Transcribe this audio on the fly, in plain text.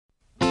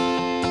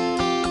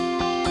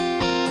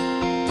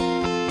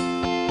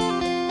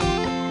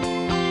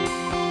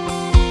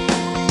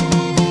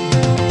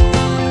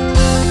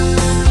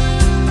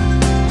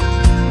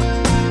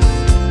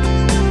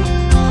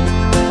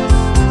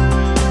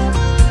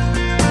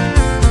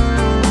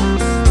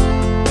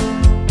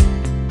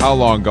How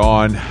long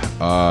gone?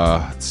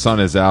 Sun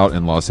is out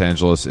in Los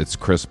Angeles. It's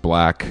Chris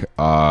Black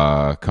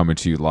coming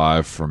to you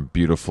live from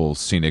beautiful,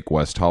 scenic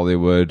West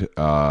Hollywood,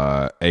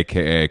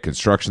 a.k.a.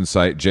 construction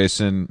site.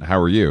 Jason, how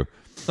are you?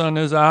 Sun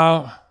is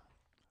out.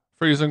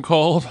 Freezing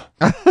cold.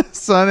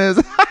 Sun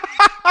is...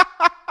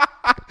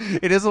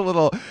 It is a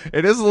little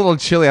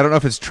chilly. I don't know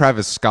if it's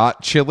Travis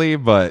Scott chilly,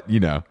 but you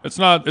know. It's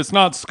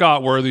not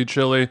Scott worthy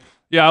chilly.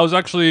 Yeah,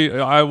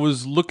 I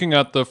was looking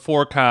at the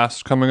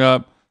forecast coming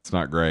up. It's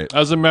not great.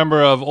 As a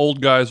member of Old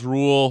Guys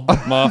Rule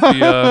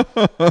Mafia,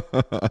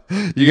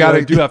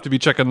 you do have to be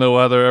checking the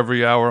weather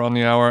every hour on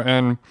the hour.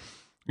 And,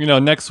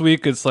 next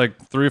week it's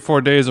like 3 or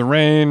 4 days of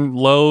rain,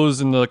 lows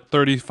in the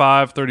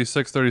 35,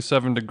 36,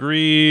 37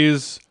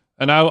 degrees.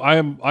 And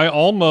I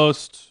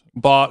almost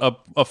bought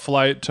a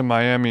flight to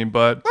Miami,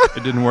 but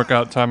it didn't work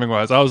out timing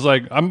wise. I was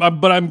like, I'm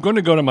going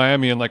to go to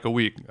Miami in like a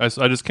week. I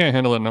just can't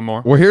handle it no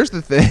more. Well, here's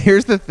the thing.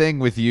 Here's the thing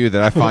with you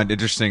that I find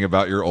interesting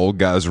about your Old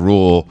Guys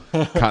Rule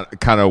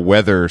kind of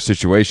weather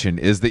situation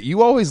is that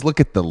you always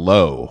look at the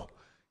low.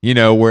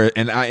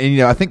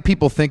 I think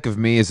people think of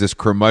me as this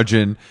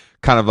curmudgeon,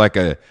 kind of like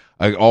I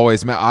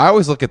always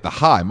look at the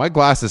high. My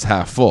glass is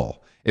half full.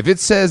 If it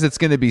says it's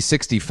going to be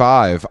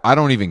 65, I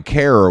don't even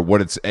care what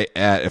it's at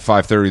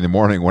 5:30 in the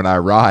morning when I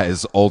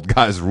rise, Old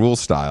Guys Rule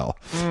style.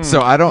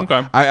 So I don't.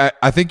 Okay.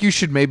 I think you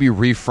should maybe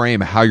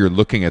reframe how you're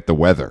looking at the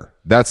weather.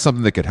 That's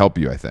something that could help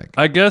you, I think.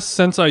 I guess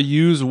since I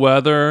use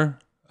weather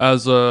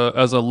as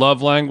a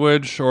love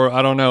language, or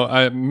I don't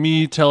know,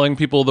 me telling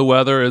people the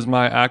weather is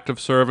my act of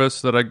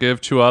service that I give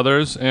to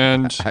others.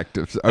 And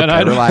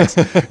okay, relax.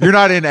 You're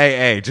not in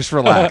AA. Just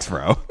relax,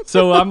 bro.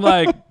 So I'm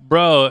like,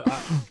 bro,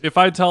 if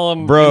I tell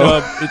them,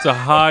 it's a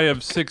high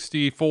of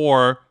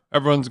 64,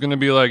 everyone's going to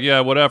be like, yeah,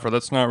 whatever.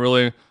 That's not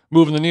really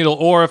moving the needle.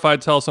 Or if I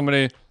tell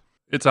somebody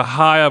it's a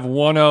high of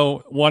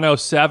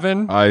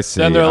 107, I see.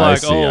 Then they're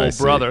like,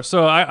 brother.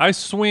 So I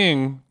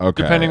swing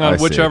depending on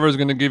whichever is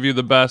going to give you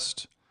the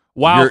best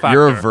wow factor.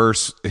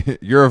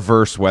 You're a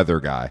verse weather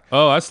guy.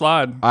 Oh, I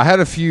slide. I had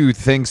a few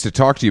things to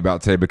talk to you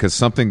about today because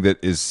something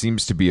that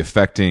seems to be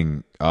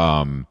affecting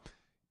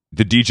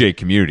the DJ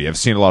community. I've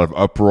seen a lot of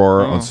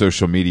uproar on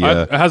social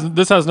media.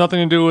 This has nothing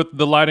to do with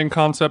the lighting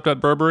concept at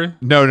Burberry?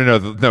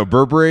 No.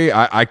 Burberry,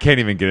 I can't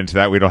even get into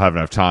that. We don't have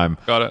enough time.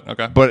 Got it.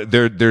 Okay. But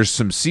there's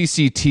some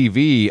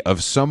CCTV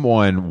of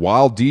someone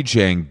while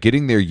DJing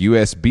getting their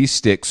USB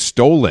stick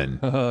stolen.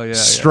 Oh, yeah.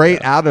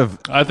 Straight out of...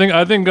 I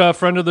think a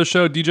friend of the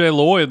show, DJ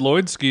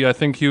Lloydski, I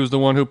think he was the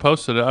one who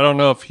posted it. I don't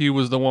know if he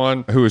was the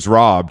one... Who was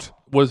robbed.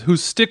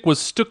 Whose stick was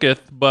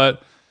stooketh,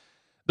 but...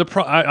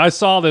 I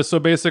saw this. So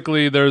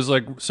basically, there's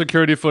like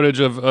security footage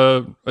of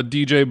a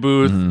DJ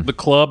booth. Mm-hmm. The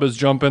club is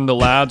jumping. The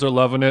lads are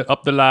loving it.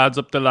 Up the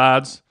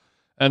lads.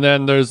 And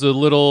then there's a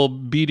little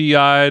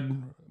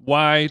beady-eyed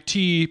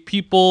YT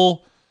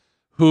people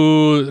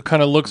who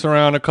kind of looks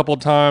around a couple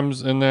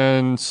times and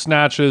then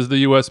snatches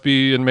the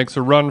USB and makes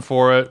a run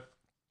for it,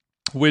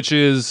 which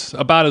is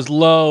about as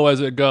low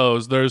as it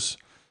goes. There's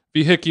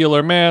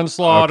vehicular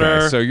manslaughter.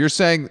 Okay, so you're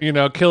saying...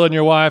 killing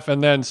your wife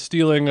and then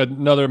stealing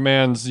another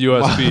man's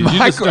USB. You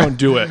just don't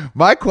do it.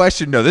 My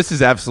question, this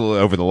is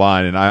absolutely over the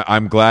line, and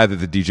I'm glad that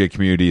the DJ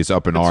community is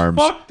up in arms.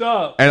 Fucked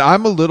up. And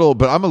I'm a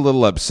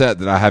little upset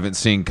that I haven't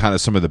seen kind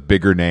of some of the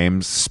bigger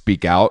names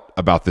speak out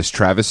about this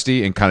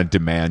travesty and kind of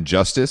demand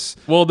justice.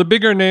 Well, the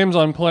bigger names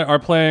are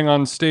playing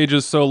on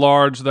stages so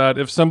large that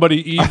if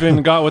somebody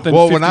even got within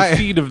 50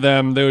 feet of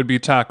them, they would be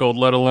tackled,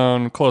 let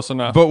alone close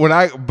enough. But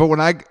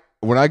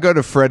when I go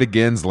to Fred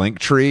Again's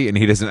Linktree and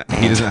he doesn't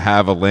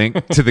have a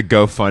link to the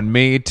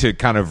GoFundMe to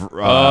kind of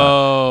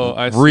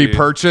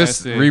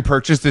repurchase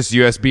this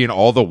USB and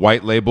all the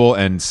white label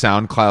and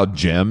SoundCloud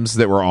gems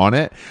that were on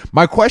it.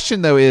 My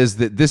question though is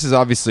that this is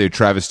obviously a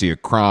travesty, a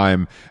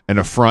crime, an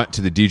affront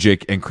to the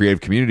DJ and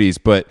creative communities,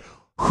 but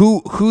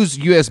whose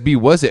USB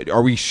was it?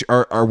 Are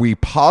we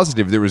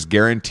positive there was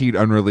guaranteed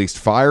unreleased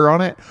fire on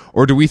it,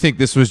 or do we think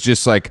this was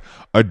just like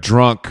a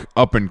drunk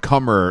up and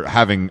comer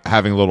having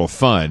a little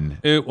fun?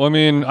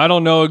 I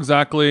don't know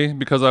exactly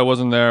because I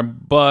wasn't there,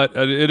 but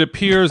it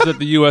appears that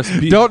the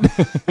USB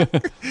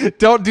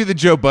don't do the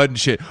Joe Budden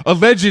shit.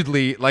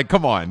 Allegedly, like,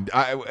 come on,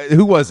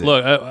 who was it?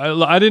 Look,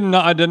 I did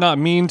not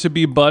mean to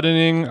be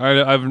buttoning.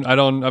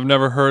 I've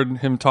never heard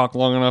him talk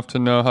long enough to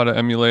know how to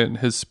emulate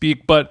his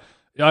speak, but.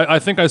 I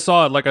think I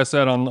saw it, like I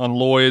said, on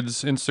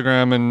Lloyd's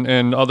Instagram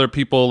and other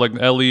people like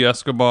Ellie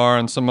Escobar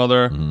and some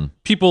other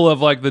people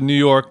of like the New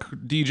York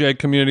DJ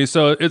community.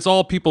 So it's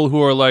all people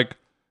who are like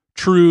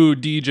true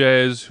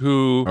DJs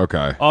who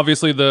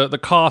obviously the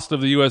cost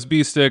of the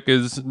USB stick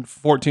is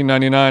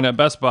 $14.99 at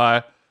Best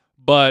Buy,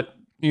 but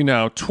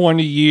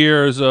 20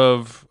 years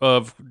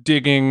of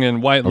digging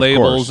and white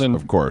labels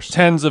and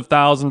tens of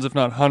thousands, if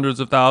not hundreds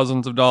of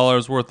thousands of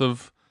dollars worth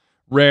of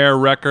rare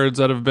records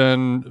that have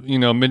been,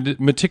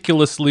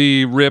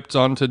 meticulously ripped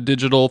onto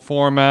digital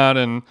format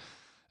and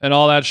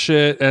all that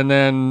shit. And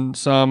then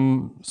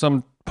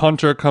some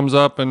punter comes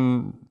up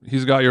and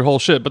he's got your whole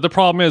shit. But the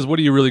problem is, what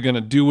are you really going to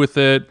do with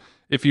it?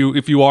 If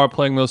you are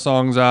playing those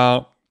songs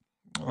out,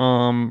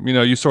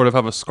 you sort of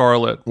have a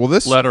scarlet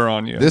letter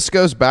on you. This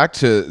goes back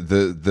to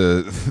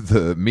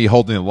the me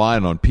holding the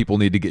line on people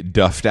need to get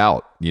duffed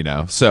out.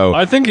 So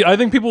I think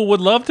people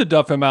would love to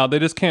duff him out. They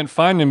just can't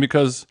find him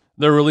because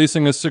they're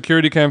releasing a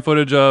security cam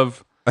footage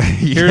of.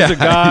 Here's a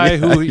guy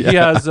who he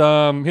has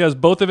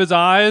both of his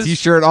eyes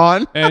T-shirt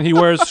on and he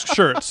wears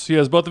shirts. He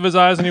has both of his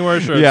eyes and he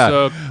wears shirts. Yeah.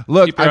 So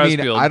look,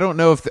 I don't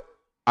know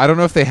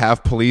if they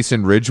have police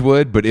in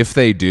Ridgewood, but if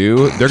they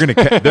do, they're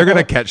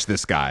gonna catch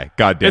this guy.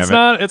 God damn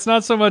it! It's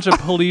not so much a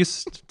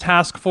police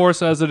task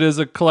force as it is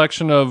a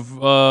collection of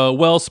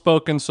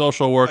well-spoken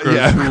social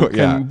workers who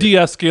can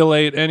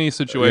de-escalate any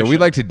situation. Yeah, we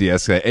like to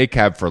de-escalate.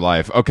 ACAB for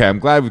life. Okay, I'm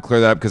glad we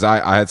cleared that up because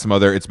I had some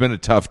other. It's been a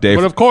tough day.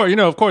 But of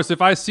course,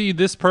 if I see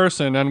this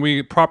person and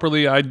we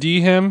properly ID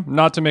him,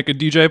 not to make a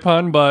DJ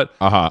pun, but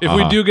if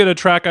we do get a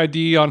track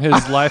ID on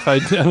his life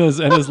ID and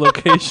his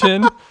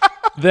location.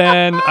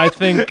 Then I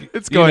think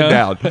it's going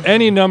down.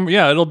 Any number,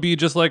 it'll be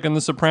just like in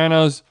The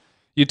Sopranos.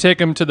 You take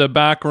him to the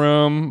back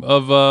room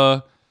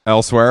of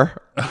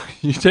Elsewhere.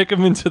 You take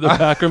him into the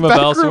back room of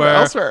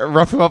Elsewhere.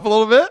 Rough him up a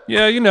little bit.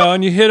 Yeah,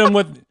 and you hit him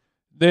with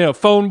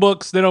phone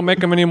books. They don't make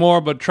them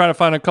anymore, but try to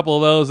find a couple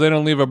of those. They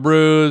don't leave a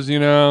bruise.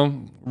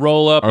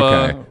 Roll up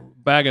a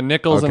bag of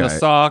nickels in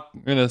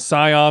a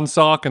Scion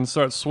sock, and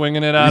start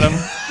swinging it at him.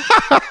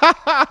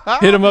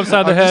 Hit him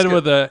upside the head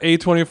with a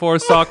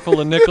A24 sock full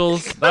of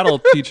nickels. That'll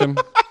teach him.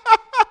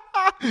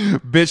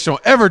 Bitch,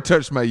 don't ever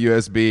touch my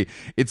USB.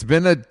 It's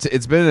been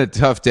a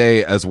tough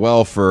day as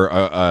well for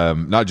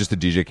not just the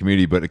DJ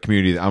community, but a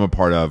community that I'm a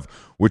part of,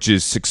 which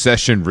is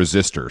Succession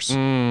resistors.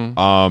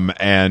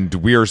 And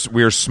we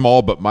are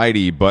small but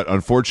mighty. But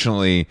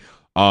unfortunately,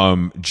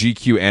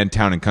 GQ and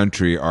Town and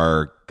Country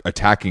are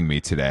attacking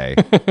me today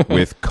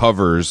with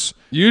covers.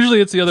 Usually,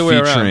 it's the other way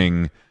around.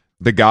 Featuring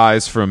the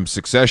guys from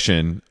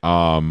Succession,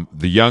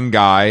 the young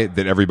guy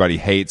that everybody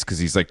hates because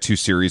he's like too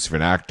serious of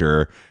an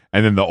actor,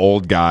 and then the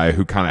old guy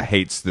who kind of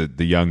hates the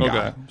young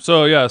guy.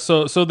 So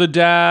the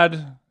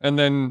dad, and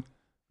then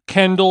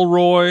Kendall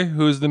Roy,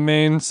 who's the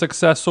main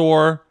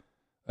successor,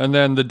 and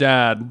then the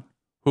dad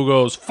who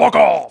goes "fuck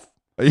off,"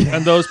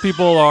 and those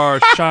people are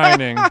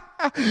shining.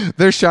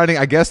 They're shining.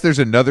 I guess there's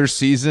another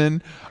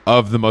season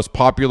of the most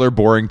popular,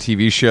 boring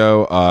TV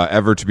show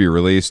ever to be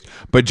released.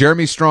 But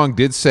Jeremy Strong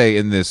did say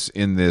in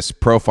this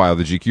profile,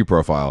 the GQ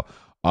profile,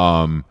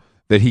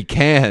 that he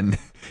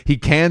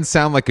can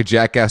sound like a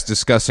jackass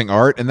discussing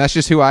art, and that's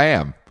just who I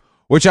am.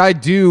 Which I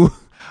do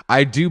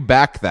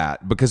back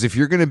that, because if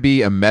you're going to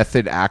be a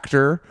method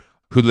actor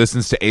who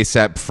listens to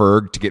A$AP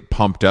Ferg to get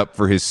pumped up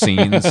for his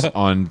scenes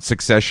on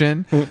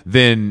Succession,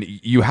 then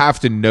you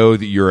have to know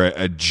that you're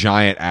a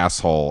giant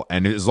asshole.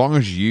 And as long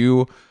as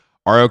you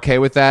are okay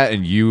with that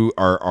and you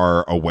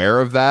are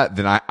aware of that,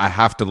 then I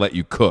have to let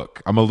you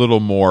cook. I'm a little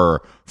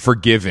more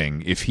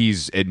forgiving if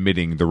he's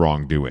admitting the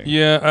wrongdoing.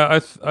 Yeah,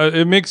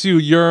 it makes you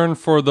yearn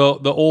for the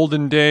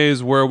olden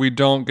days where we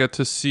don't get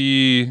to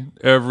see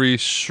every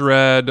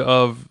shred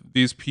of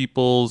these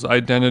people's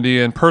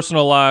identity and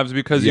personal lives,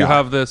 because you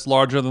have this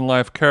larger than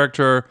life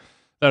character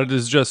that it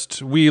is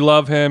just, we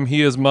love him,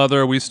 he is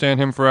mother, we stand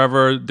him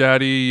forever,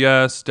 daddy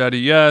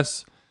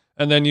yes,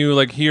 and then you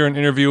hear an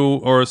interview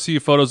or see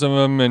photos of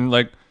him, and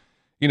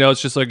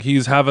it's just like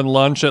he's having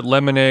lunch at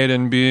Lemonade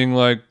and being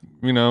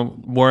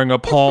wearing a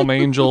Palm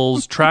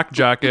Angels track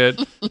jacket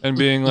and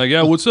being like,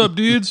 yeah, what's up,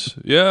 dudes?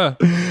 Yeah,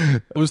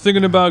 I was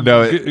thinking about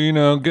getting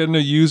a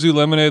yuzu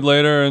lemonade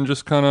later and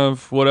just kind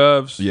of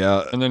whatevs.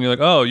 Yeah, and then you're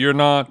like, oh, you're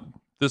not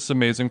this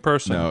amazing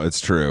person. No, it's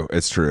true.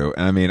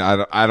 And I mean,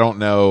 I don't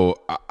know.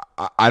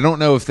 I don't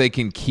know if they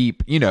can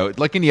keep,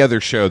 like any other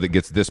show that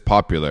gets this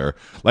popular,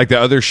 like the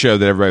other show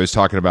that everybody was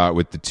talking about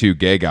with the two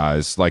gay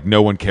guys,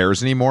 no one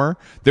cares anymore.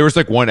 There was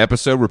one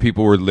episode where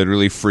people were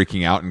literally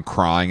freaking out and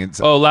crying and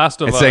Last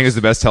of Us, saying it's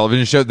the best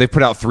television show. They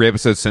put out 3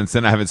 episodes since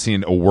then. I haven't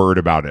seen a word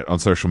about it on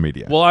social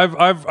media. Well,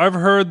 I've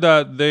heard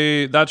that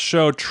that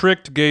show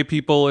tricked gay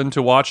people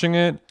into watching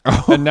it,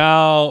 and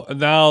now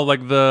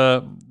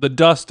the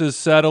dust is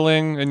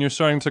settling, and you're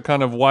starting to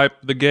kind of wipe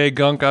the gay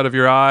gunk out of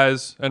your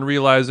eyes and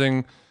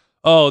realizing,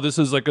 oh, this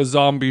is a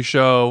zombie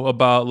show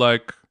about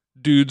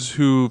dudes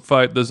who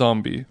fight the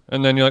zombie.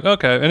 And then you're like,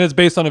 okay. And it's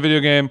based on a video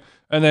game.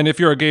 And then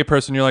if you're a gay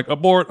person, you're like,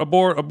 abort,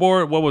 abort,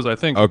 abort. What was I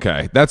thinking?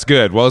 Okay, that's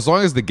good. Well, as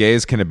long as the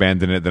gays can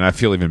abandon it, then I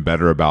feel even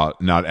better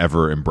about not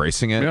ever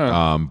embracing it.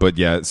 Yeah. But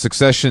yeah,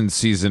 Succession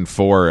season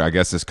 4, I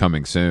guess, is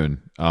coming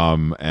soon.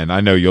 And I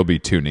know you'll be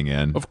tuning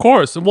in. Of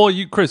course. Well,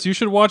 Chris, you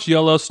should watch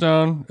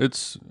Yellowstone.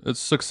 It's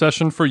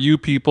Succession for you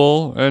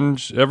people, and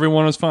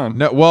everyone is fine.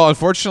 No, well,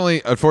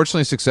 unfortunately,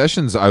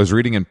 Succession's. I was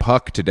reading in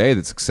Puck today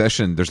that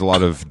Succession, there's a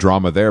lot of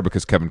drama there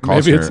because Kevin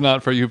Costner. Maybe it's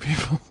not for you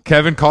people.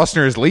 Kevin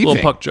Costner is leaving.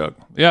 Little Puck joke.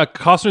 Yeah,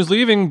 Costner's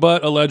leaving,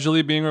 but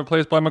allegedly being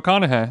replaced by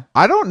McConaughey.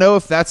 I don't know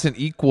if that's an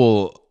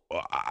equal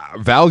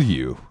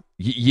value.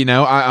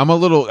 I'm a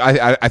little.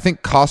 I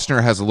think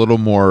Costner has a little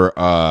more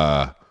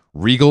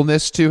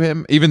regalness to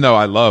him. Even though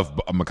I love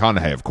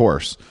McConaughey, of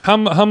course. How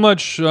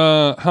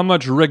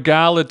much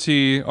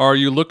regality are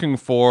you looking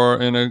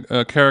for in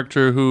a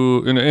character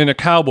who in a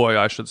cowboy,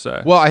 I should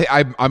say? Well,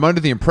 I'm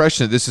under the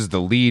impression that this is the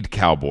lead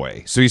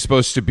cowboy, so he's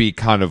supposed to be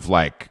kind of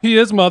like he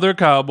is Mother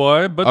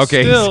Cowboy, but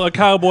still a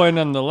cowboy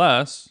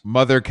nonetheless.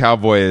 Mother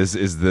Cowboy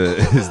is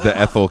the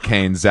Ethel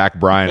Cain Zach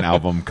Bryan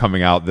album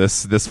coming out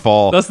this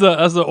fall. That's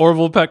the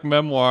Orville Peck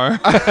memoir.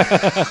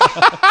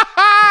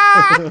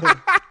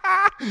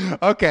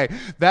 Okay,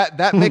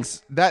 that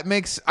makes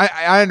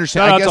I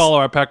understand. Shout out to all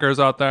our Peckers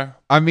out there.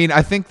 I mean,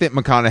 I think that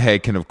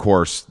McConaughey can, of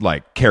course,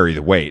 like carry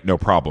the weight, no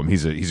problem.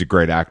 He's a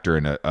great actor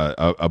and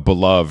a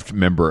beloved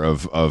member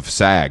of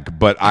SAG.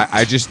 But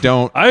I just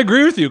don't. I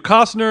agree with you.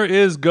 Costner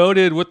is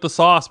goated with the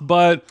sauce,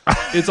 but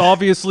it's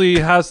obviously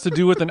has to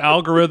do with an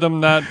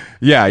algorithm that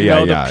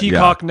the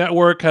Peacock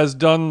network has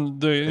done.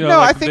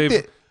 I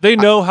think they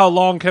know how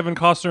long Kevin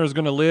Costner is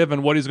going to live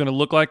and what he's going to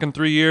look like in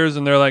 3 years,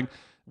 and they're like,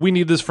 we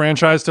need this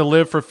franchise to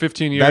live for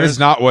 15 years. That is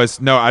not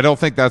I don't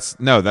think that's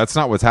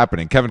not what's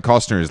happening. Kevin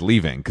Costner is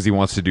leaving because he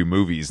wants to do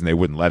movies and they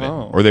wouldn't let him,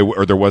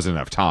 or there wasn't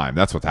enough time.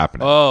 That's what's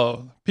happening.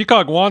 Oh,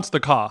 Peacock wants the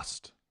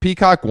cost.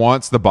 Peacock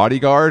wants the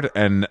bodyguard,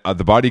 and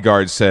the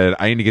bodyguard said,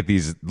 I need to get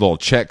these little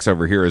checks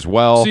over here as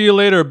well. See you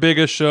later,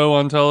 biggest show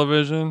on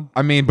television.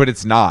 I mean, but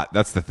it's not.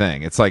 That's the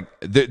thing. It's like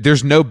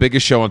there's no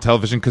biggest show on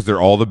television because they're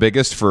all the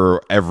biggest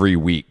for every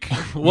week.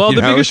 Well,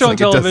 the biggest show on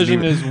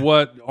television is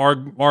what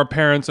our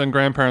parents and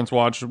grandparents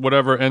watch.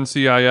 Whatever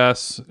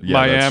NCIS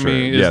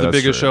Miami is the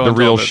biggest show on the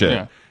real television. shit.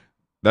 Yeah.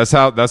 That's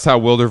how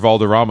Wilder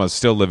Valderrama is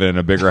still living in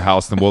a bigger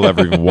house than we'll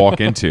ever even walk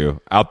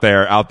into out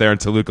there in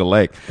Toluca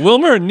Lake.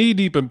 Wilmer knee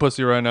deep in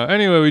pussy right now.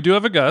 Anyway, we do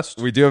have a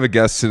guest. We do have a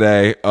guest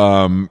today.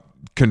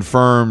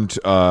 Confirmed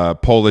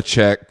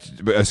confirmed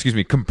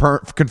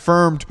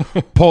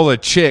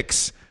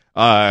Polachicks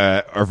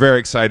are very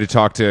excited to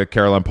talk to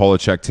Caroline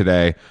Polachek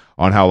today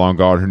on How Long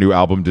Gone. Her new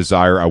album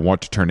Desire I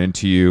Want to Turn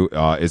Into You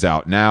is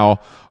out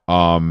now.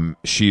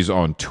 She's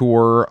on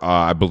tour.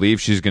 I believe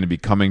she's going to be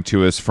coming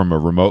to us from a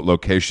remote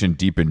location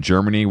deep in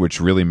Germany, which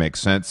really makes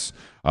sense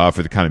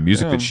for the kind of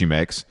music that she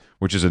makes,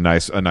 which is a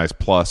nice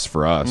plus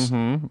for us.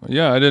 Mm-hmm.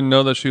 Yeah, I didn't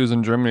know that she was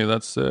in Germany.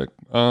 That's sick.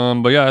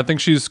 But yeah, I think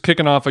she's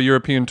kicking off a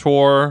European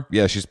tour.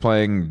 Yeah, she's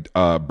playing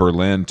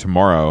Berlin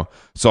tomorrow,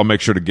 so I'll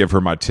make sure to give her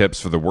my tips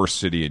for the worst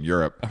city in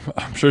Europe.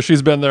 I'm sure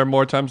she's been there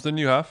more times than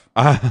you have.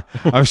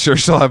 I'm sure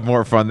she'll have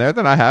more fun there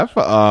than I have.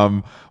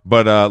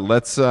 But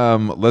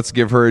let's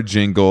give her a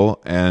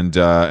jingle and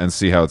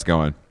see how it's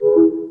going.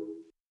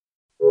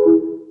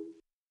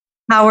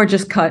 Power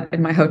just cut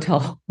in my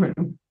hotel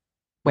room.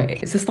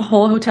 Wait, is this the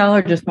whole hotel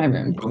or just my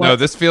room? No,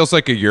 this feels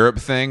like a Europe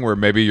thing where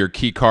maybe your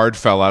key card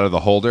fell out of the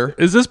holder.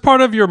 Is this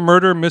part of your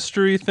murder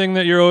mystery thing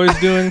that you're always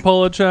doing,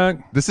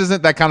 Polachek? This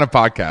isn't that kind of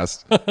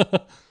podcast.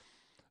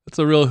 It's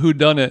a real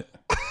whodunit.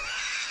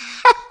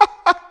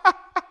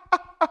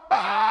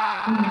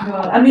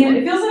 I mean,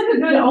 it feels like a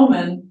good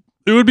omen.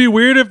 It would be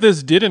weird if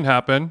this didn't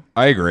happen.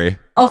 I agree.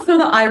 Also,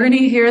 the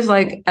irony here is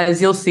like, as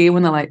you'll see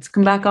when the lights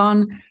come back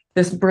on,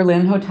 this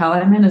Berlin hotel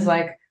I'm in is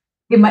like,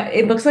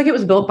 it looks like it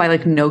was built by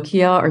like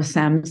Nokia or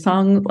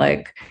Samsung.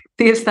 Like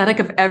the aesthetic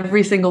of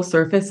every single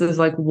surface is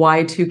like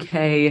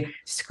Y2K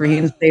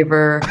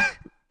screensaver,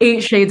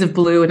 8 shades of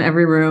blue in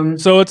every room.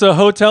 So it's a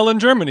hotel in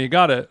Germany.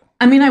 Got it.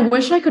 I mean, I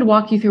wish I could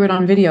walk you through it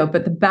on video,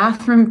 but the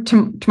bathroom,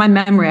 to my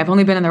memory, I've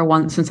only been in there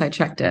once since I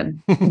checked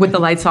in with the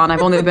lights on.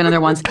 I've only been in there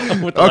once.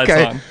 With the lights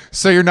on.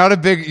 So you're not a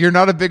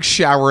big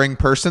showering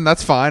person.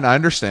 That's fine. I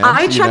understand.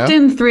 I checked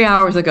in 3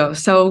 hours ago.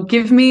 So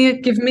give me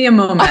a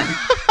moment.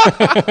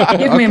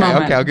 Give me a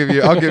moment. Okay, I'll give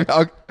you a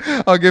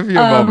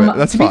moment.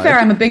 That's fine. To be fair,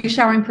 I'm a big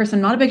showering person,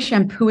 not a big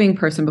shampooing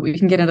person, but we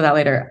can get into that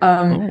later.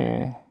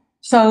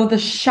 So the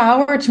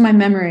shower, to my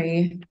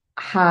memory,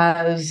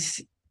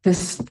 has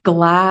this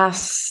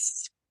glass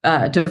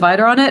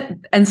divider on it,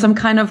 and some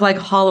kind of like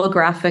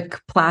holographic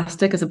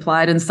plastic is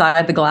applied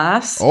inside the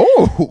glass.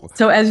 Oh,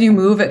 so as you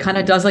move, it kind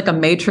of does like a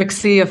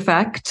matrixy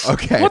effect.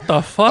 Okay, what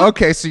the fuck?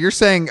 Okay, so you're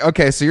saying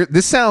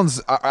this sounds.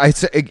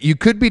 You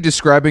could be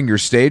describing your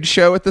stage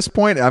show at this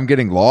point. I'm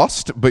getting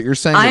lost, but you're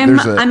saying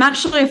I'm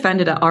actually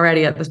offended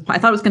already at this point. I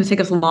thought it was going to take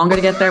us longer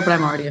to get there, but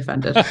I'm already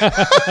offended.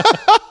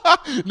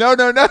 No.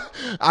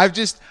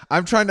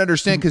 I'm trying to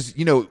understand because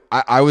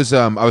I was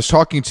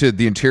talking to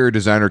the interior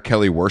designer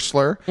Kelly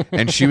Wersler,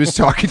 and she was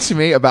talking to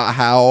me about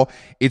how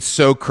it's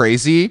so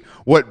crazy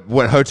what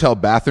hotel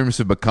bathrooms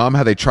have become,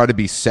 how they try to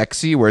be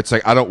sexy, where it's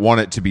like, I don't want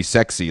it to be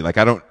sexy. Like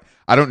I don't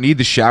need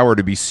the shower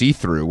to be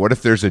see-through. What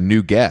if there's a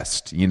new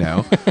guest,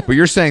 But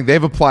you're saying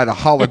they've applied a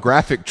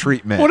holographic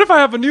treatment. What if I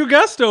have a new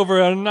guest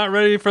over and I'm not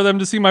ready for them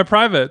to see my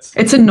privates?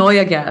 It's a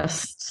neue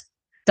guest.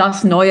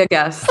 Das neue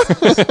guest.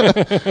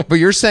 But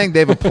you're saying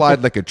they've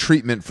applied like a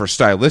treatment for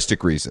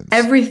stylistic reasons.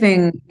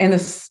 Everything in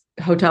this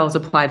hotels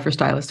applied for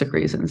stylistic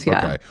reasons.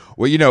 Yeah. Okay.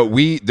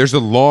 Well, there's a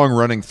long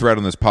running thread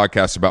on this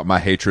podcast about my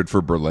hatred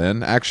for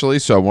Berlin, actually.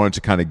 So I wanted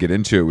to kind of get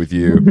into it with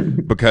you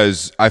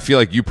because I feel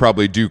like you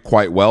probably do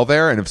quite well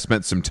there and have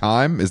spent some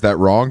time. Is that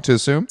wrong to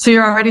assume? So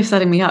you're already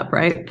setting me up,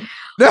 right?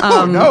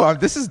 No.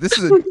 This is.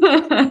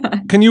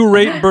 Can you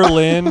rate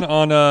Berlin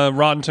on a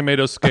Rotten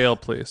Tomato scale,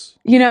 please?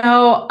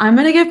 I'm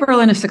going to give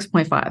Berlin a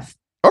 6.5.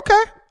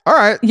 Okay. All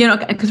right.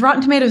 Because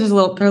Rotten Tomatoes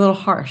they're a little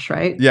harsh,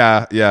 right?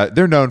 Yeah.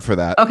 They're known for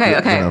that. Okay.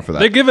 They're known for that.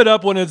 They give it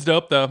up when it's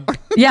dope, though.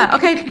 Yeah.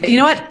 Okay. You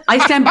know what? I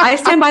stand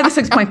by the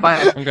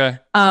 6.5. Okay.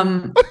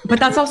 But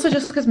that's also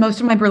just because most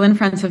of my Berlin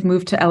friends have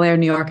moved to LA or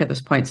New York at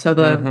this point. So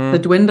the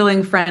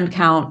dwindling friend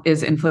count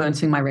is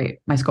influencing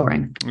my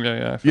scoring.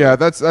 Yeah. Yeah.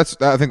 That's.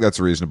 I think that's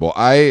reasonable.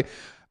 I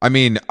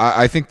mean,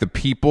 I think the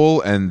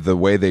people and the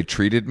way they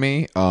treated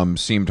me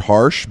seemed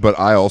harsh, but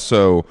I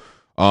also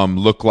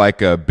look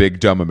like a big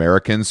dumb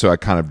American, so I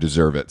kind of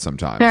deserve it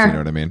sometimes. Fair. You know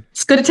what I mean?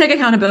 It's good to take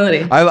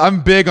accountability.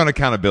 I'm big on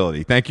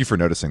accountability. Thank you for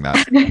noticing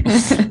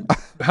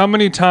that. How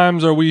many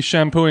times are we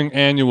shampooing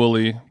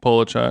annually,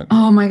 Polachek?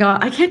 Oh my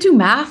God, I can't do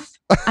math.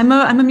 I'm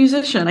a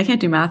musician. I can't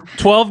do math.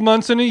 12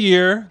 months in a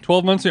year.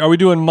 12 months. Are we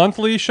doing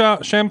monthly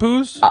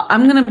shampoos?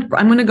 I'm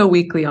gonna go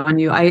weekly on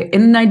you.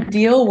 In an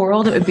ideal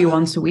world, it would be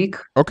once a week.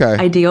 Okay.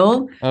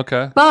 Ideal.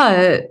 Okay.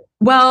 But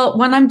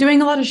when I'm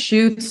doing a lot of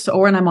shoots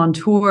or when I'm on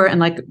tour and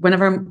like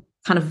whenever I'm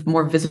kind of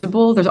more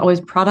visible, there's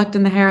always product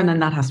in the hair and then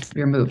that has to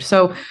be removed.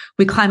 So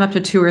we climb up to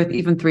 2 or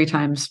even 3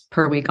 times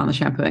per week on the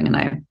shampooing, and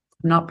I'm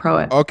not pro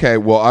it. Okay,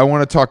 well, I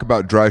want to talk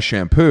about dry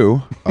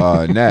shampoo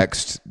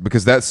next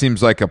because that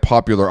seems like a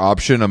popular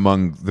option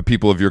among the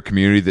people of your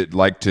community that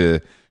like to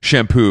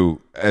shampoo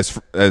as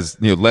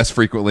less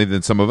frequently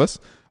than some of us.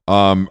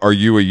 Are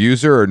you a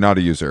user or not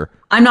a user?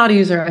 I'm not a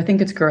user. I think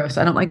it's gross.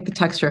 I don't like the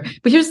texture.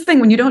 But here's the thing: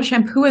 when you don't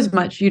shampoo as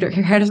much, your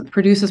hair doesn't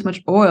produce as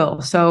much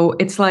oil. So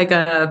it's like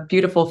a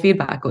beautiful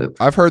feedback loop.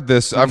 I've heard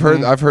this. I've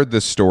heard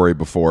this story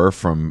before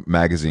from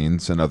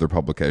magazines and other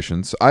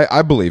publications.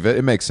 I believe it.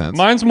 It makes sense.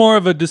 Mine's more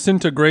of a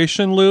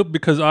disintegration loop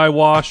because I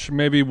wash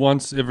maybe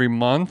once every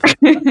month.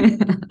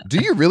 Do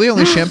you really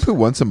only shampoo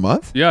once a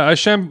month? Yeah,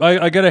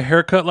 I get a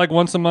haircut like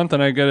once a month,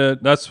 and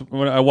that's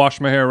when I wash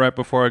my hair right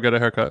before I get a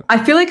haircut.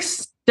 I feel like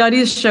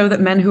studies show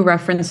that men who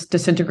reference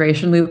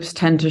disintegration loops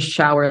tend to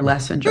shower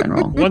less in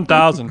general.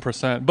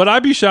 1000%. But I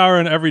be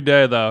showering every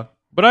day though.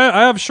 But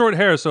I have short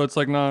hair, so it's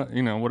like not,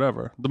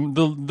 whatever.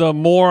 The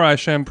more I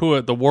shampoo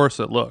it, the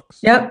worse it looks.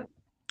 Yep.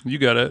 You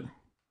get it.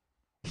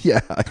 Yeah,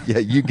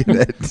 you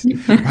get it.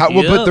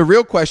 But the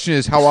real question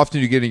is, how often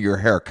are you getting your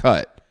hair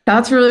cut?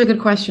 That's a really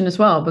good question as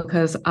well,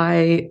 because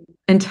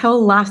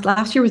until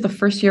last year was the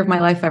first year of my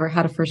life I ever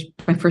had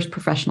my first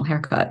professional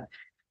haircut.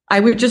 I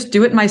would just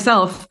do it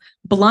myself,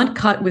 blunt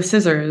cut with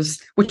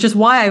scissors, which is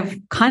why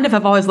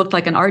have always looked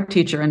like an art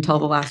teacher until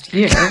the last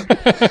year.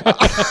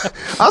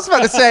 I was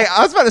about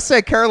to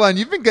say, Caroline,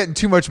 you've been getting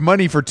too much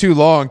money for too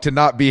long to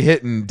not be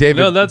hitting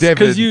David. No, that's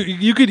because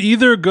you could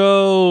either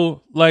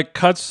go like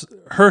cuts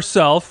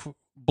herself,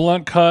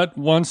 blunt cut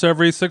once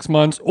every 6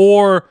 months,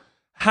 or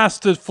has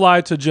to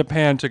fly to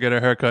Japan to get a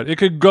haircut. It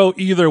could go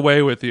either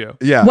way with you.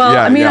 Yeah. Well,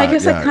 I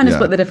guess I kind of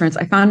split the difference.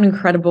 I found an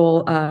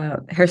incredible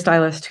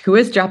hairstylist who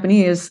is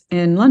Japanese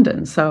in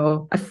London.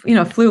 So I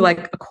flew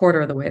like a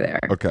quarter of the way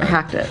there. Okay. I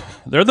hacked it.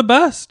 They're the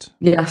best.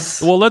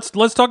 Yes. Well,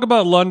 let's talk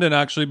about London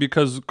actually,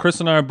 because Chris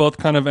and I are both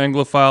kind of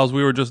Anglophiles.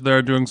 We were just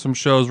there doing some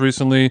shows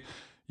recently.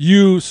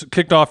 You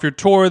kicked off your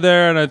tour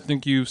there, and I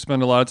think you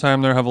spend a lot of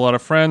time there, have a lot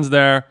of friends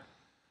there.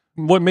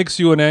 What makes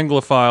you an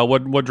Anglophile?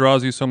 What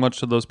draws you so much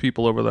to those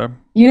people over there?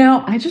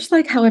 I just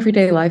like how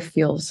everyday life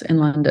feels in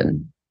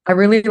London. I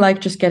really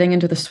like just getting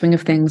into the swing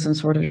of things and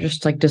sort of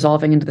just like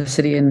dissolving into the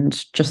city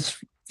and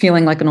just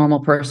feeling like a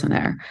normal person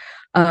there,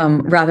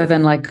 rather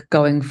than like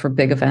going for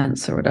big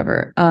events or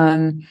whatever.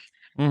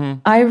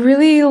 I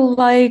really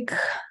like,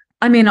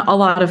 a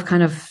lot of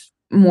kind of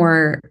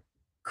more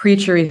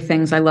creaturey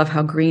things. I love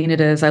how green it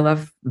is. I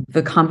love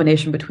the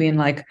combination between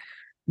like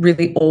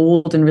really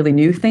old and really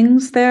new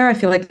things there. I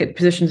feel like it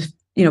positions,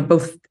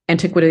 both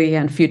antiquity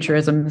and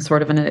futurism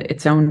sort of in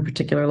its own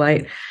particular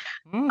light.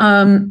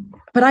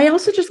 But I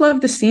also just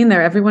love the scene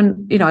there.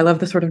 Everyone, I love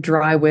the sort of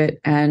dry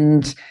wit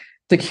and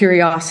the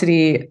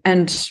curiosity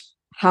and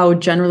how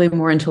generally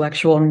more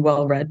intellectual and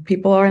well-read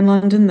people are in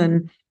London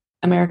than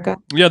America.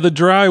 Yeah, the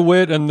dry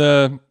wit and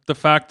the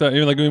fact that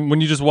like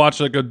when you just watch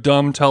like a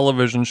dumb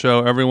television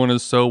show, everyone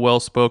is so well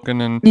spoken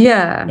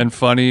and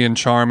funny and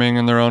charming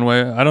in their own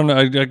way. I don't know.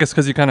 I guess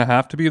because you kind of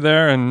have to be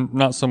there, and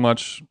not so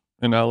much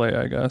in LA,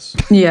 I guess.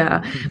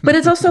 Yeah, but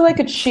it's also like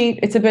a cheat.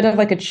 It's a bit of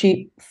like a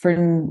cheat for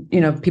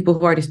people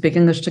who already speak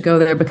English to go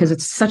there because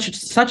it's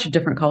such a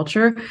different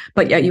culture.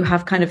 But yet you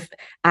have kind of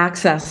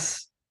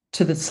access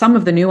to some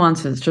of the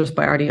nuances just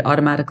by already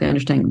automatically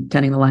understanding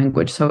the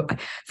language. So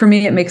for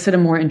me, it makes it a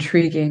more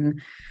intriguing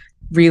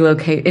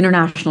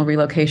international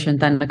relocation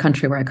than a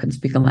country where I couldn't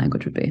speak the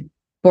language would be.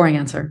 Boring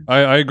answer.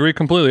 I agree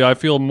completely. It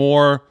feels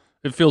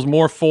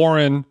more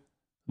foreign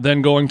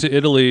than going to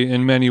Italy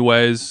in many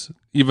ways,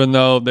 even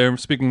though they're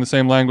speaking the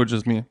same language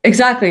as me.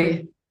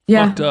 Exactly.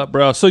 Yeah, Fucked up,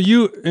 bro. So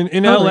you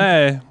in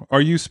Totally. LA,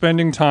 are you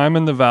spending time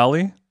in the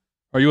valley?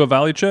 Are you a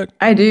valley chick?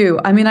 I do.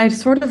 I mean, I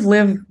sort of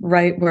live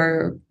right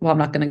where, well, I'm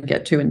not going to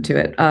get too into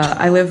it.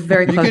 I live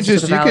very You close can to the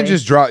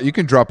just valley.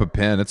 drop a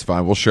pin. It's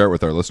fine. We'll share it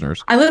with our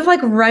listeners. I live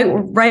like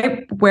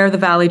right where the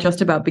valley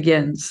just about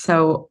begins.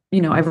 So,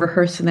 I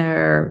rehearse in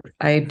there.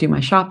 I do my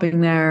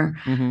shopping there.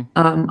 Hmm.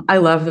 I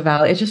love the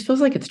valley. It just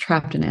feels like it's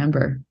trapped in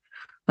amber.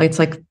 Like it's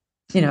like,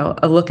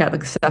 a look at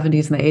like the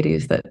 70s and the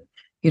 80s that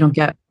you don't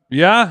get.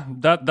 Yeah,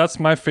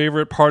 that's my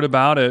favorite part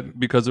about it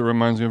because it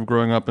reminds me of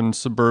growing up in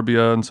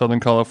suburbia in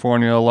Southern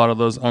California. A lot of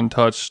those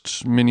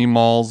untouched mini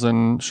malls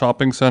and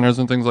shopping centers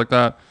and things like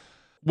that.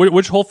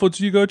 Which Whole Foods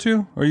do you go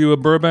to? Are you a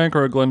Burbank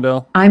or a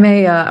Glendale? I'm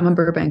a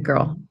Burbank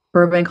girl.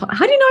 Burbank.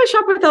 How do you know I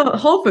shop with the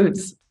Whole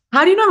Foods?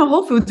 How do you know I'm a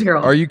Whole Foods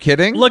girl? Are you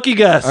kidding? Lucky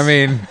guess. I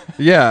mean,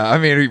 yeah. I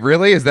mean,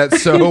 really? Is that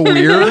so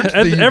weird? that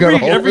And you go to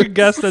Whole every Foods?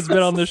 guest that's been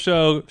on the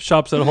show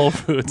shops at Whole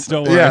Foods.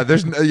 Don't worry.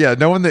 Yeah,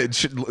 no one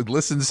that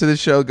listens to the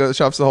show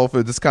shops at Whole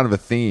Foods. It's kind of a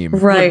theme.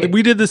 Right.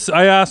 We did this.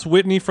 I asked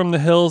Whitney from the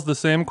Hills the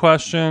same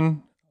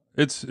question.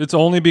 It's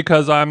only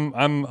because I'm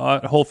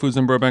at Whole Foods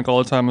in Burbank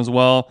all the time as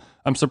well.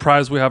 I'm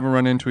surprised we haven't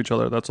run into each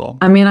other. That's all.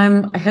 I mean,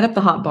 I hit up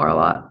the hot bar a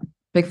lot.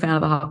 Big fan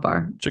of the hot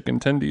bar. Chicken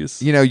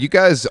tendies. You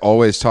guys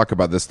always talk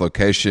about this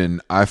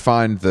location. I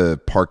find the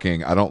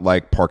parking, I don't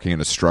like parking in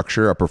a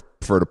structure. I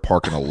prefer to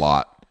park in a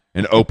lot,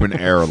 an open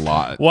air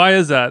lot. Why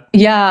is that?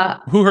 Yeah.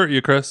 Who hurt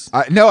you, Chris?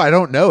 No, I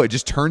don't know. It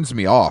just turns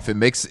me off. It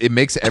makes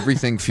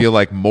everything feel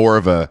like more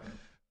of a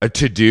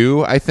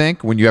to-do, I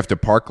think, when you have to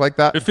park like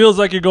that. It feels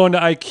like you're going to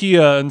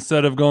IKEA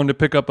instead of going to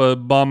pick up a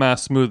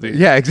bomb-ass smoothie.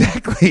 Yeah,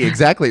 exactly.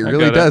 It really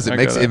get it. does. I It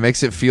get it.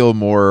 makes it feel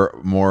more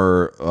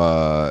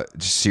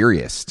just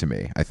serious to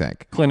me, I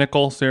think.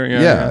 Clinical,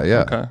 serious.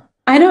 Yeah. Okay.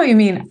 I know what you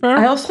mean. Fair.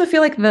 I also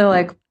feel like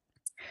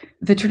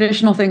the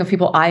traditional thing of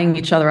people eyeing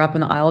each other up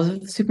in the aisles of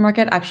the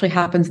supermarket actually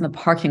happens in the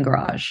parking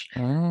garage.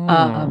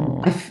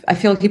 Oh. I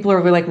feel like people are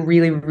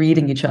really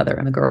reading each other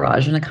in the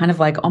garage in a kind of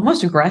like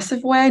almost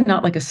aggressive way,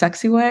 not like a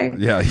sexy way.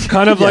 Yeah.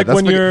 Kind of Yeah, like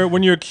that's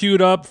when you're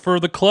queued up for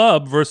the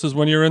club versus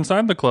when you're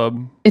inside the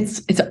club.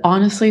 It's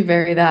honestly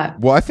very that.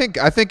 Well, I think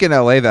in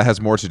LA that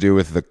has more to do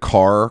with the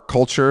car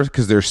culture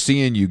because they're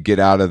seeing you get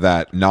out of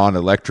that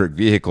non-electric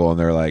vehicle and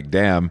they're like,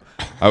 "Damn,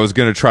 I was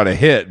going to try to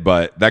hit,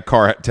 but that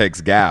car takes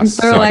gas,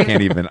 They're so like, I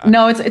can't even."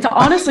 No, it's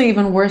honestly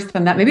even worse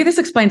than that. Maybe this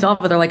explains all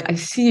of it. They're like, I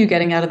see you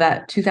getting out of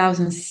that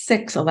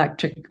 2006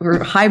 electric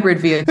or hybrid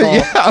vehicle.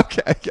 Yeah,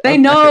 okay. They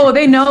know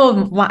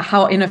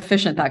how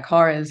inefficient that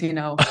car is.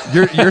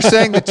 You're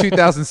saying the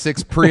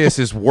 2006 Prius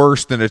is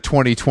worse than a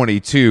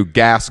 2022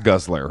 gas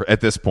guzzler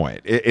at this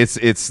point. It's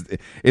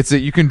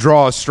you can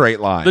draw a straight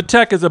line. The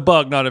tech is a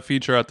bug, not a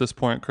feature at this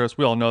point, Chris.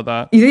 We all know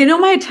that.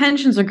 My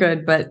intentions are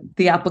good, but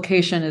the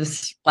application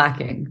is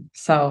lacking.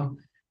 So,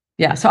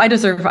 yeah. So I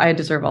deserve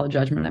all the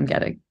judgment I'm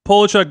getting.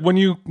 Polachek, when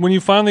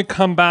you finally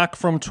come back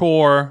from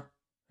tour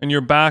and you're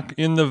back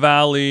in the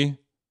valley,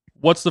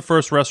 what's the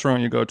first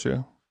restaurant you go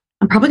to?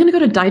 I'm probably going to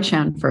go to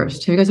Daichan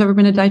first. Have you guys ever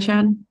been to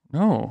Daichan?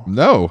 No.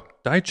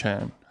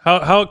 Daichan.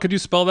 How could you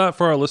spell that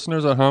for our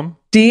listeners at home?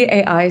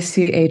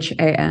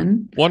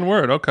 Daichan. One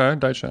word. Okay,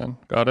 Daichan.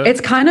 Got it.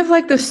 It's kind of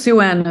like the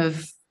Suan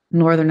of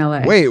Northern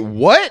LA. Wait,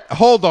 what?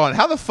 Hold on.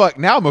 How the fuck?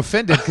 Now I'm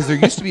offended because there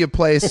used to be a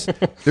place.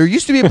 There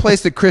used to be a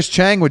place that Chris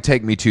Chang would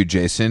take me to,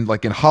 Jason,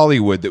 like in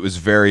Hollywood, that was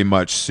very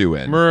much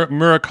Suin.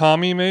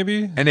 Murakami,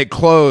 maybe. And it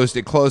closed.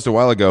 It closed a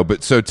while ago.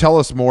 But so tell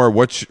us more.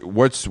 What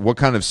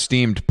kind of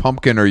steamed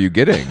pumpkin are you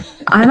getting?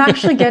 I'm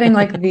actually getting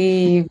like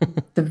the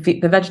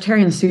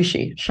vegetarian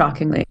sushi,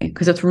 shockingly,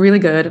 because it's really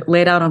good,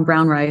 laid out on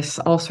brown rice,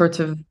 all sorts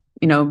of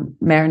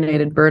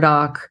marinated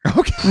burdock,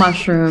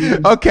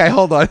 mushroom. Okay,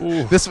 hold on.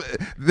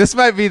 This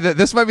might be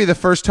the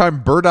first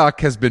time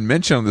burdock has been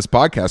mentioned on this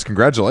podcast.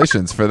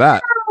 Congratulations for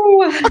that.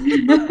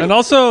 And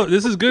also,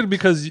 this is good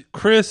because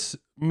Chris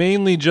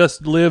mainly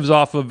just lives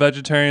off of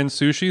vegetarian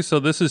sushi, so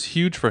this is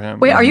huge for him.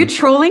 Wait, are you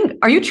trolling?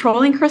 Are you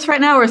trolling Chris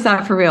right now, or is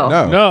that for real?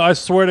 No, I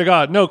swear to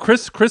God, no.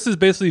 Chris is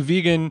basically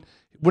vegan.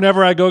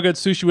 Whenever I go get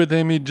sushi with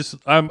him,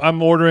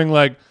 I'm ordering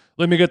like,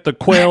 let me get the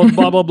quail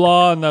blah blah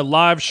blah and the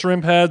live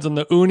shrimp heads and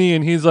the uni,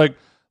 and he's like,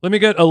 let me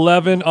get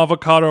 11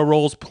 avocado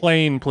rolls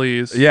plain,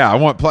 please. Yeah, I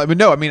want but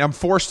no, I mean I'm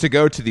forced to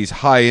go to these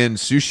high-end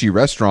sushi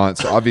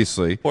restaurants,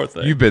 obviously. Poor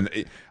thing. You've been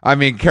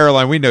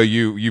Caroline, we know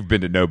you've been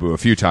to Nobu a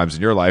few times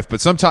in your life,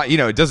 but sometimes,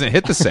 it doesn't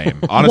hit the same,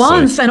 honestly.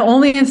 Once, and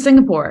only in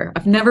Singapore.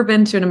 I've never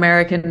been to an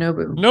American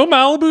Nobu. No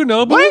Malibu,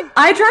 Nobu? What?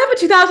 I drive a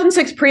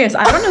 2006 Prius.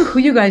 I don't know who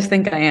you guys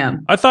think I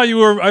am.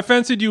 I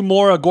fancied you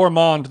more a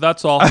gourmand,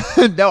 that's all.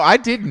 No, I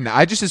didn't.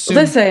 I just assumed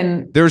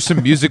Listen, there were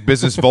some music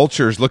business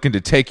vultures looking to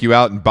take you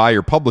out and buy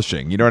your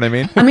publishing. You know what I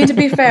mean? I mean, to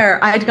be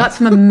fair, I got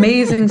some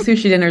amazing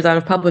sushi dinners out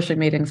of publishing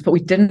meetings, but we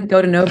didn't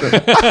go to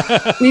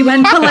Nobu. We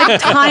went to like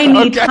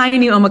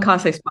tiny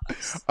omakase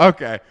spots.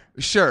 Okay.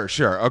 Sure.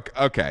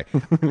 Okay.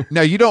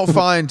 Now you don't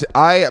find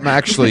I'm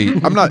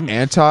not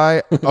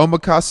anti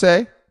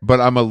omakase,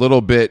 but I'm a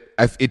little bit.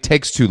 It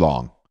takes too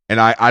long,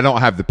 and I don't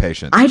have the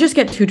patience. I just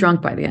get too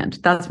drunk by the end.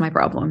 That's my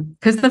problem.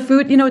 Because the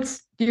food,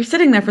 you're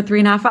sitting there for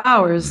 3.5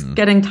 hours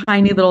getting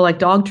tiny little like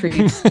dog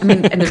treats. I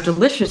mean, and they're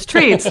delicious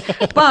treats,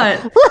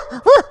 but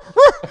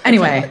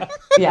anyway,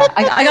 yeah,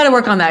 I got to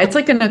work on that. It's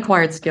like an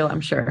acquired skill,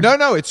 I'm sure.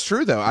 No, it's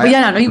true though. But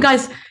yeah, no, you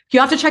guys, you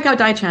have to check out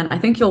Daichan. I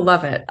think you'll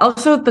love it.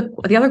 Also,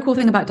 the other cool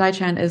thing about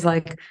Daichan is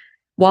like,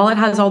 while it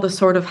has all the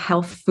sort of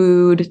health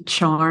food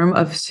charm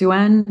of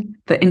Suen,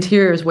 the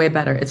interior is way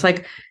better. It's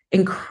like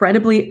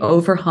incredibly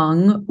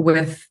overhung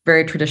with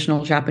very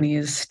traditional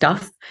Japanese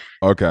stuff.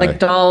 Okay. Like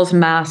dolls,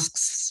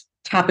 masks,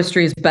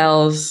 tapestries,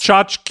 bells.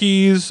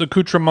 Tchotchkes,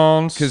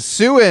 accoutrements. Because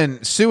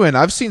Suen,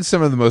 I've seen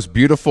some of the most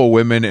beautiful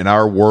women in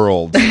our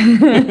world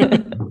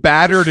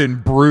battered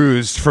and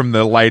bruised from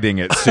the lighting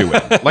at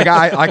Suen.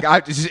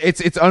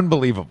 It's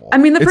unbelievable. I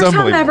mean, the first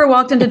time I ever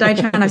walked into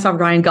Daichan, I saw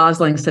Ryan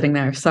Gosling sitting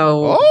there.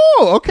 So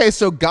okay,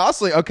 so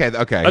Gosling, okay.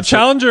 A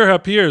challenger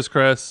appears,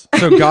 Chris.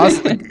 So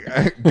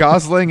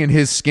Gosling in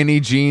his skinny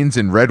jeans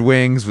and Red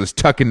Wings was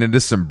tucking into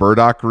some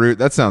burdock root.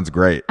 That sounds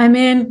great. I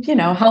mean,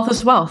 health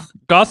is wealth.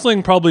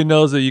 Gosling probably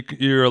knows that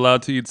you're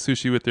allowed to eat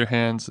sushi with your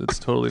hands. It's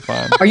totally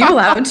fine. Are you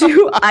allowed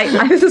to?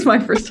 This is my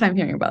first time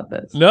hearing about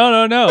this.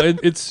 No.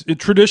 It's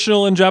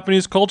traditional in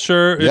Japanese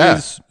culture.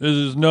 It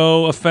is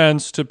no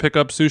offense to pick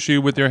up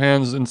sushi with your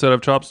hands instead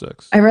of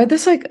chopsticks. I read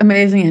this like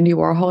amazing Andy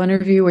Warhol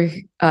interview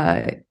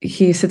where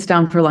he sits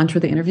down for lunch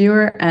with the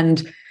interviewer,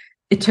 and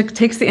it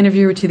takes the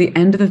interviewer to the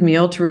end of the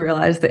meal to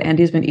realize that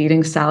Andy's been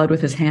eating salad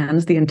with his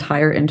hands the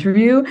entire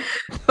interview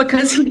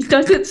because he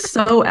does it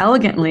so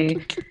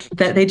elegantly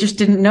that they just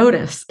didn't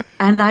notice.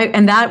 And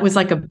that was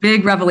like a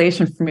big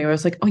revelation for me. I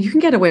was like, oh, you can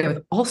get away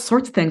with all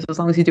sorts of things as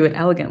long as you do it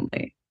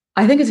elegantly.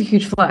 I think it's a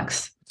huge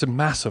flex. It's a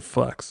massive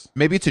flex.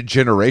 Maybe it's a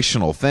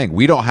generational thing.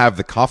 We don't have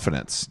the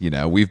confidence.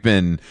 We've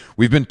been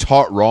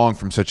taught wrong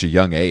from such a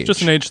young age.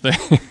 Just an age thing.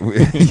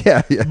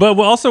 yeah. But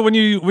also when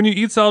you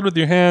eat salad with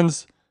your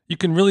hands, you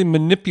can really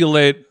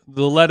manipulate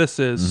the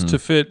lettuces to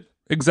fit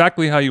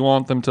exactly how you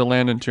want them to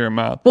land into your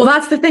mouth. Well,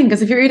 that's the thing,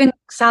 because if you're eating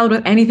salad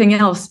with anything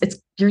else,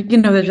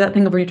 there's that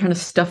thing of where you're trying to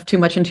stuff too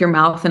much into your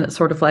mouth and it's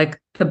sort of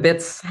like the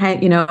bits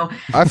hang,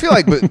 I feel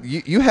like, but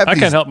you have I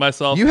can't help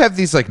myself. You have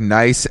these like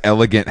nice,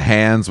 elegant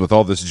hands with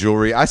all this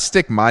jewelry. I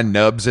stick my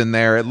nubs in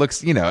there. It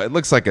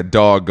looks like a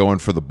dog going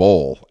for the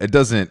bowl. It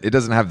doesn't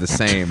have the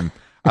same.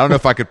 I don't know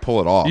if I could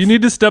pull it off. You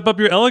need to step up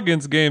your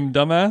elegance game,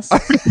 dumbass.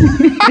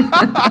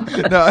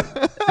 No.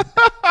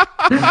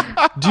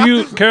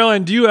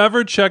 Caroline, do you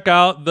ever check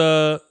out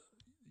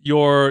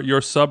your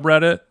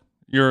subreddit,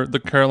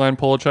 the Caroline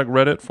Polachek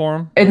Reddit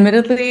forum?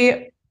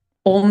 Admittedly,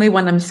 only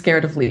when I'm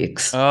scared of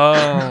leaks.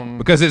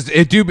 Because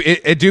it do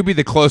be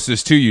the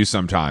closest to you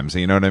sometimes.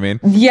 You know what I mean?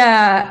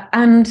 Yeah,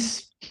 and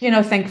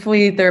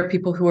thankfully there are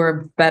people who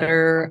are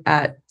better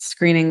at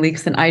screening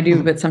leaks than I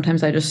do, but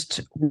sometimes I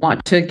just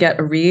want to get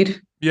a read.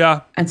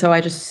 Yeah. And so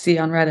I just see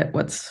on Reddit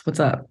what's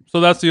up. So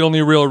that's the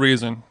only real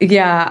reason.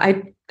 Yeah,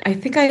 I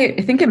think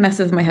it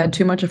messes my head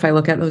too much if I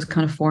look at those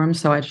kind of forums,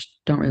 so I just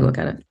don't really look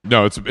at it.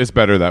 No, it's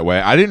better that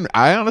way.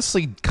 I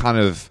honestly kind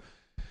of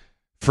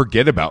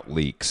forget about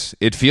leaks.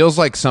 It feels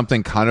like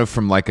something kind of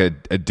from like a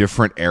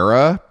different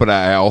era, but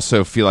I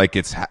also feel like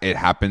it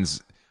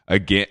happens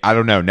again. I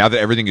don't know. Now that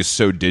everything is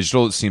so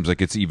digital, it seems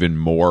like it's even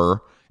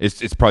more.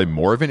 It's probably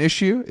more of an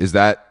issue. Is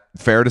that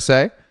fair to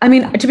say? I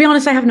mean, to be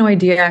honest, I have no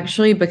idea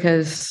actually,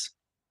 because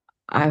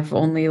I've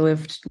only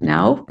lived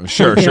now.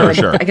 Sure.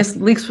 I guess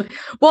leaks.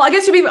 Well, I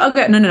guess you'd be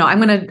okay. No.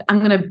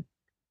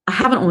 I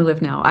haven't only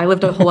lived now. I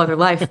lived a whole other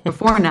life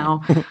before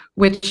now,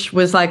 which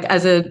was like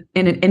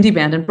in an indie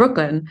band in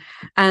Brooklyn,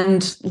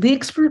 and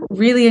leaks were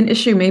really an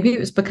issue. Maybe it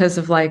was because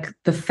of like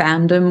the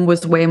fandom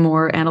was way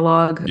more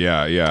analog.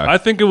 Yeah. I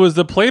think it was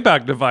the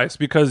playback device,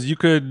 because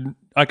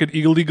I could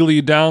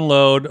illegally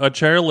download a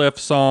Chairlift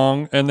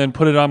song and then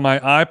put it on my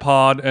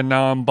iPod, and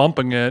now I'm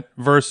bumping it,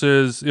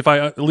 versus if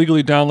I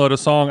illegally download a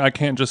song, I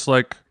can't just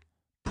like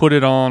put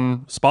it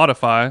on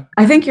Spotify.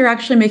 I think you're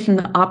actually making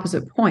the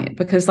opposite point,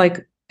 because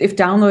like if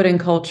downloading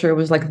culture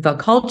was like the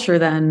culture,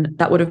 then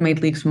that would have made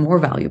leaks more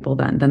valuable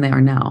than they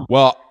are now.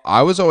 Well,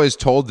 I was always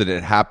told that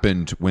it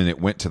happened when it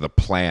went to the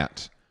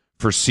plant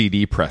for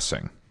CD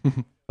pressing.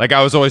 Like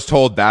I was always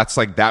told that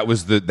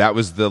was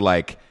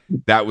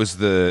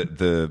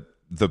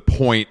the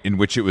point in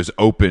which it was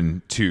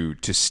open to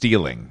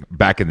stealing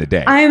back in the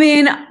day. I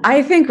mean,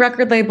 I think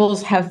record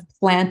labels have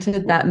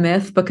planted that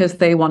myth because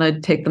they want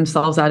to take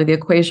themselves out of the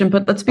equation.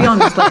 But let's be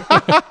honest, like,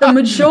 the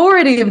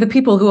majority of the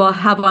people who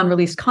have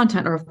unreleased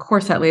content are, of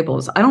course, at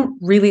labels. I don't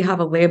really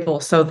have a label,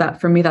 so that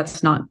for me,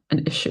 that's not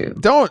an issue.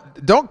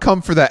 Don't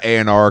come for that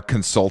A&R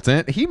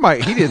consultant. He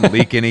didn't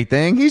leak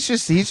anything. He's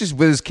just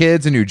with his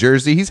kids in New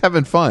Jersey. He's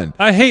having fun.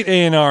 I hate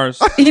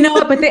A&Rs. You know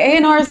what? But the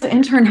A&R's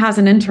intern has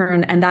an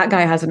intern, and that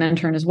guy has an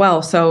intern as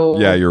well. So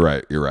yeah, you're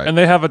right. And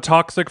they have a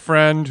toxic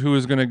friend who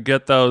is going to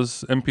get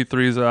those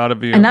MP3s out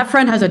of you. And that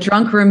friend has a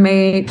drunk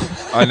roommate.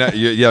 I know.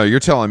 Yeah, you're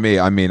telling me.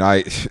 I mean,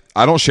 I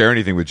don't share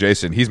anything with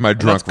Jason. He's my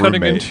drunk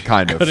roommate,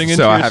 kind of. Cutting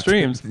into your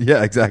streams.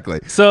 Yeah, exactly.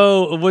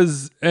 So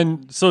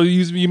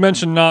you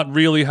mentioned not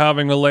really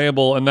having a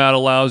label, and that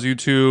allows you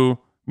to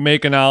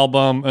make an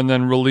album and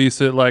then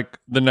release it like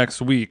the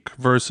next week,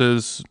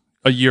 versus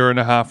a year and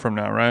a half from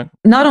now, right?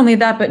 Not only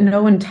that, but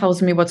no one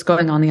tells me what's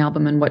going on the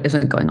album and what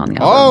isn't going on the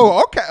album.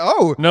 Oh, okay.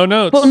 Oh, No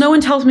notes. Well, no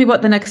one tells me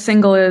what the next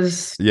single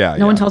is. Yeah,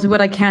 No one yeah. tells me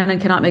what I can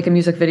and cannot make a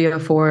music video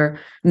for.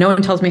 No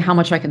one tells me how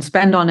much I can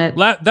spend on it.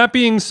 That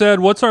being said,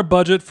 what's our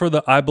budget for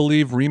the I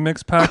Believe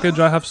remix package?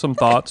 I have some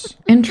thoughts.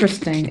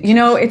 Interesting.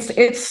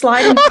 It's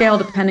sliding scale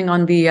depending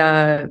on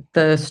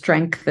the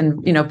strength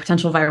and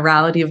potential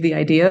virality of the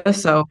idea.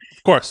 So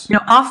Of course.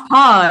 off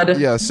pod.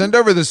 yeah. Send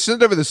over the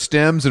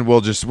stems, and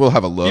we'll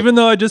have a look. Even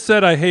though I just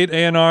said I hate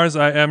A&Rs,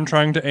 I am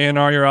trying to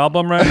A&R your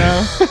album right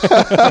now.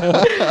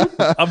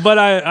 But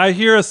I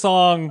hear a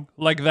song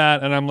like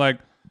that and I'm like,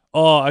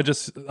 oh,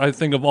 I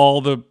think of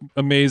all the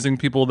amazing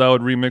people that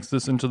would remix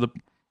this into the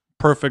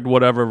perfect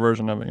whatever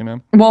version of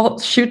it, Well,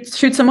 shoot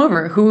some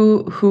over.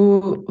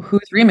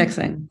 Who's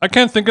remixing? I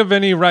can't think of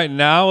any right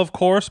now, of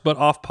course, but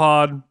off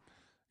pod,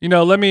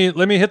 let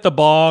me hit the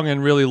bong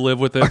and really live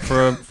with it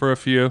for a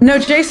few. No,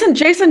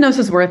 Jason knows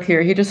his worth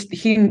here.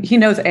 He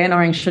knows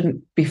A&Ring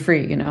shouldn't be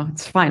free.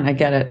 It's fine. I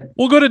get it.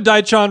 We'll go to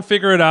Daichan,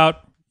 figure it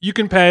out. You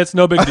can pay. It's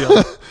no big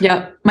deal.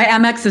 Yeah, my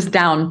Amex is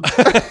down.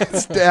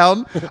 It's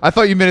down. I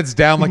thought you meant it's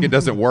down like it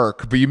doesn't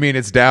work, but you mean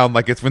it's down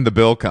like it's when the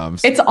bill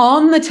comes. It's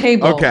on the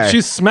table. Okay.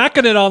 She's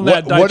smacking it on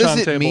that Daichan What does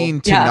it table. mean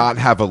to Yeah. not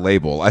have a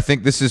label? I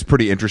think this is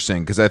pretty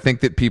interesting because I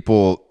think that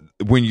people,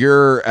 when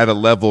you're at a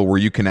level where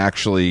you can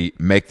actually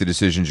make the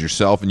decisions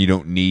yourself and you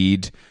don't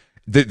need,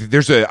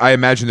 I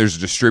imagine there's a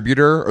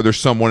distributor or there's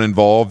someone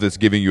involved that's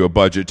giving you a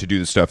budget to do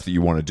the stuff that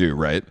you want to do,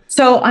 right?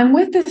 So I'm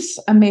with this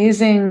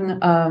amazing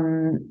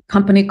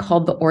company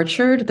called The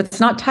Orchard. That's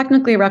not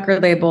technically a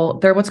record label.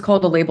 They're what's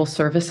called a label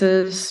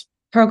services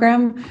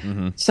program.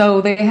 Mm-hmm. So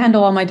they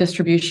handle all my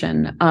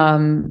distribution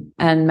and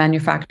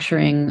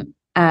manufacturing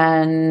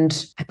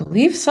and I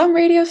believe some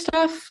radio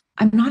stuff.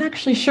 I'm not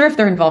actually sure if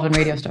they're involved in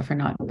radio stuff or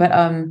not, but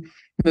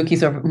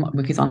Mookie's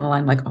on the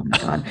line like, oh my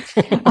God.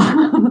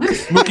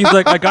 Mookie's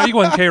like, I got you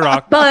on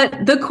K-Rock.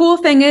 But the cool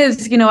thing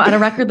is, at a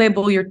record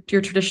label, you're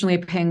traditionally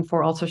paying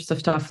for all sorts of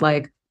stuff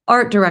like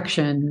art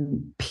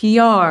direction,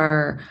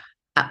 PR.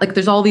 Like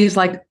there's all these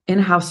like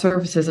in-house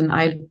services, and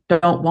I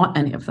don't want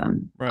any of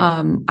them.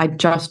 Right. I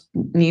just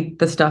need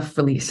the stuff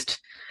released,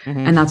 Mm-hmm.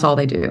 and that's all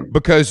they do.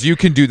 Because you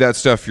can do that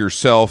stuff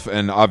yourself,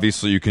 and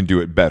obviously you can do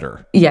it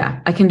better. Yeah,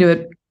 I can do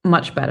it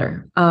much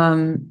better.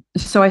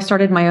 So I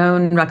started my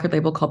own record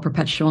label called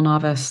Perpetual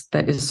Novice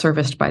that is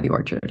serviced by The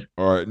Orchard.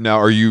 All right. Now,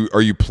 are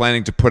you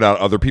planning to put out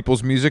other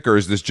people's music, or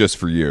is this just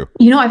for you?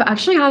 I've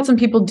actually had some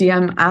people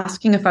DM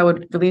asking if I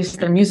would release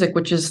their music,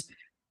 which is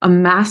a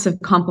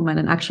massive compliment.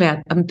 And actually,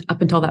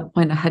 up until that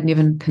point, I hadn't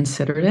even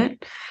considered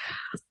it.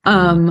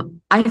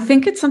 I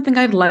think it's something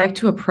I'd like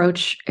to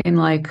approach in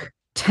like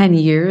 10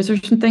 years or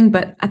something.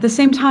 But at the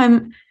same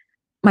time,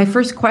 my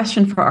first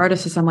question for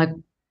artists is, I'm like,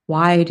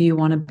 why do you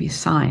want to be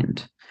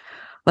signed?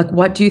 Like,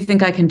 what do you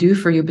think I can do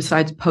for you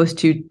besides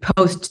post you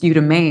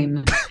to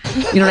Maine?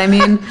 You know what I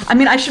mean?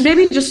 I should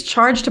maybe just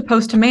charge to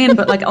post to Maine,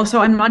 but like, also,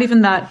 I'm not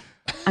even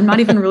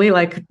really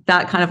like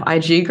that kind of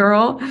IG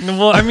girl.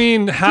 Well,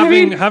 having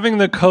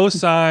the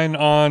cosign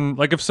on,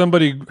 like, if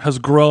somebody has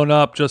grown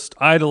up just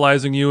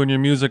idolizing you and your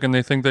music and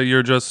they think that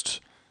you're just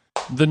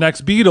the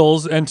next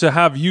Beatles, and to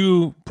have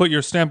you put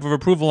your stamp of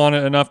approval on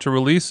it enough to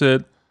release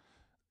it,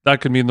 that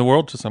could mean the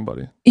world to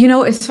somebody.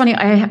 It's funny.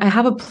 I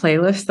have a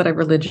playlist that I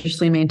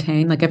religiously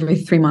maintain. Like every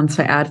 3 months,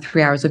 I add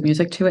 3 hours of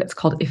music to it. It's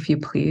called If You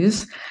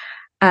Please.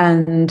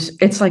 And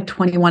it's like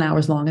 21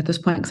 hours long at this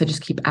point because I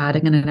just keep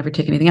adding and I never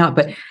take anything out.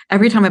 But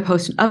every time I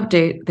post an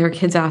update, there are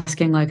kids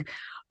asking like,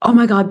 oh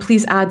my God,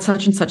 please add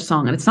such and such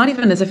song. And it's not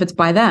even as if it's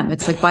by them.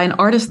 It's like by an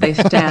artist they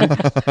stand.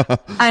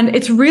 And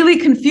it's really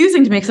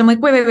confusing to me because I'm like,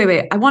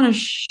 wait. I want to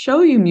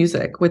show you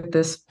music with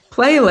this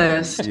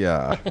playlist.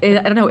 Yeah.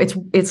 I don't know.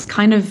 It's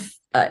kind of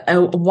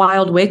a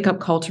wild wake-up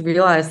call to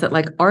realize that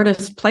like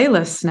artist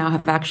playlists now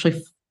have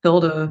actually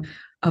filled a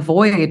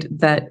void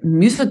that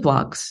music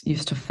blogs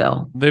used to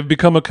fill. They've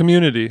become a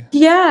community.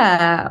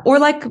 Yeah. Or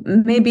like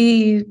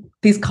maybe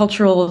these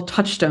cultural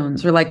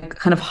touchstones or like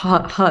kind of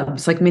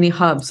hubs, like mini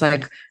hubs,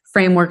 like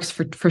frameworks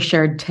for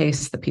shared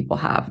tastes that people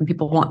have, and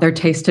people want their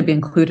taste to be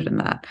included in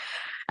that.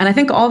 And I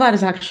think all that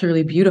is actually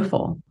really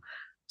beautiful.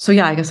 So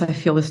yeah, I guess I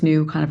feel this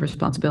new kind of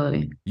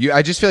responsibility.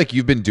 I just feel like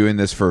you've been doing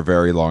this for a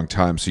very long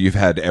time, so you've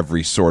had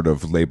every sort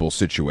of label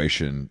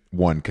situation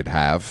one could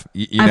have.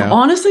 I've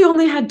honestly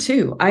only had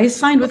 2. I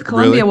signed with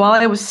Columbia Really? while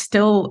I was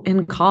still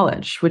in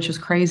college, which is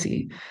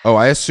crazy. Oh,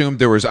 I just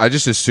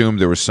assumed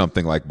there was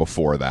something like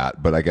before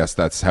that, but I guess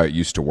that's how it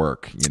used to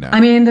work,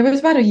 There was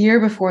about a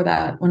year before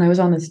that when I was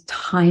on this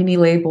tiny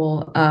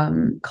label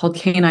called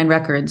K9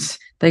 Records.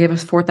 They gave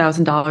us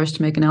 $4,000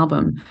 to make an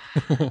album.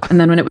 And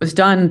then when it was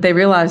done, they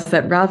realized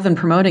that rather than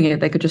promoting it,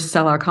 they could just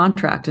sell our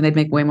contract and they'd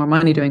make way more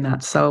money doing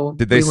that. So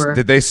Did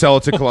they sell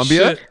it to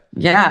Columbia? Shit.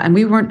 Yeah, and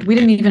we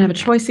didn't even have a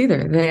choice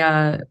either.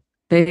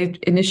 They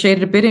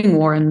initiated a bidding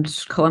war and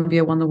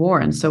Columbia won the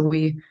war. And so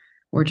we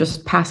were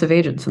just passive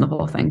agents in the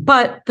whole thing.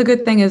 But the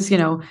good thing is,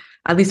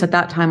 at least at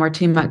that time, our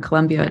team at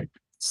Columbia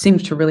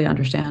seemed to really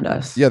understand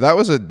us. Yeah, that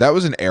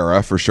was an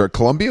era for sure.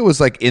 Columbia was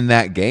like in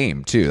that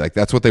game too. Like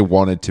that's what they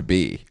wanted to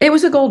be. It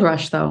was a gold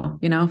rush though,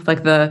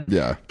 like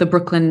the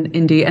Brooklyn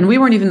indie. And we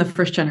weren't even the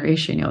first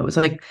generation, it was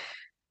like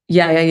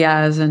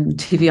Yeahs and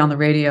TV on the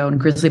Radio and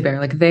Grizzly Bear.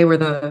 Like they were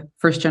the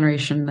first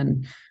generation,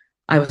 and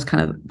I was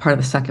kind of part of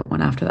the second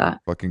one after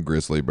that. Fucking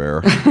Grizzly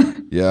Bear.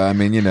 Yeah, I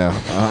mean, even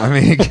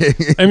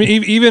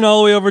all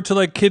the way over to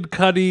like Kid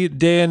Cudi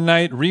Day and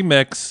Night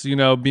remix,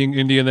 being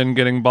indie and then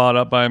getting bought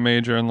up by a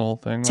major and the whole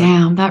thing.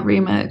 Damn, that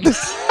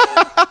remix.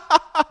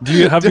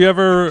 Have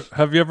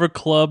you ever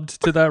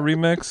clubbed to that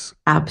remix?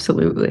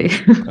 Absolutely.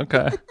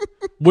 Okay.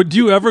 Would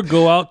you ever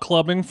go out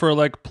clubbing for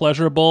like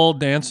pleasurable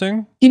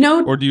dancing?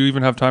 Or do you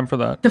even have time for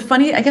that?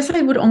 I guess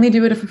I would only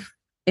do it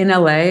in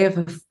LA if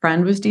a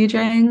friend was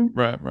DJing.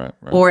 Right.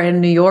 Or in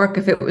New York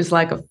if it was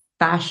like a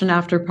fashion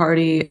after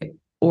party,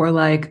 or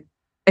like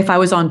if I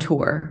was on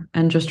tour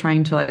and just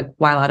trying to like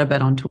while out a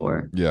bit on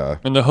tour. Yeah.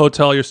 And the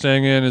hotel you're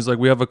staying in is like,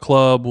 we have a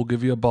club, we'll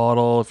give you a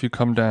bottle if you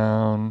come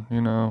down,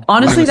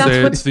 Honestly,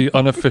 it's the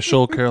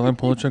unofficial Caroline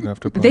Polachek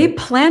after party. They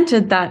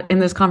planted that in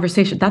this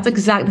conversation. That's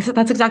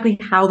exactly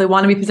how they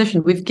want to be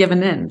positioned. We've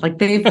given in. Like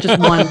they've just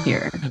won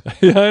here.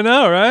 Yeah, I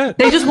know, right?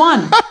 They just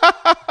won.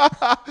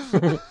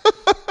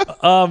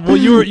 Well,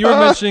 you were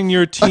mentioning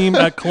your team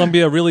at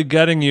Columbia really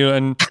getting you,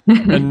 and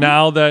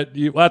now that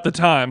you at the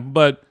time,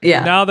 but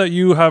now that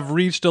you have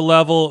reached a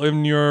level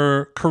in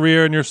your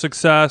career and your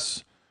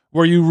success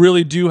where you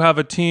really do have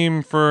a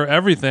team for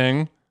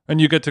everything,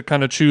 and you get to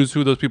kind of choose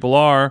who those people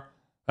are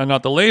and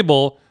not the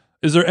label.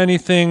 Is there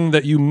anything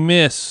that you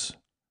miss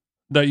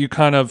that you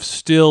kind of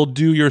still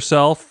do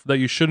yourself that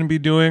you shouldn't be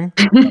doing,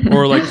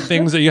 or like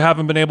things that you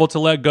haven't been able to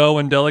let go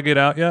and delegate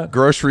out yet?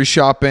 Grocery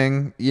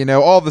shopping,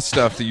 all the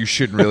stuff that you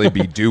shouldn't really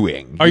be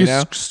doing. Are you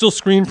still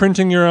screen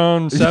printing your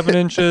own 7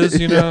 inches?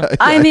 Yeah,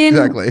 I mean,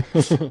 exactly.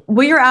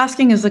 What you're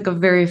asking is like a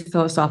very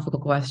philosophical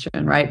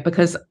question, right?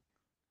 Because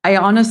I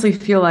honestly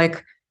feel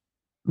like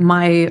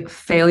my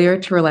failure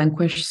to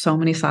relinquish so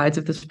many sides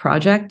of this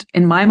project,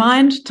 in my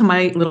mind, to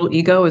my little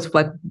ego, is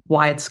like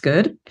why it's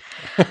good.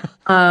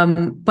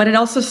 But it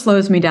also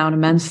slows me down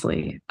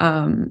immensely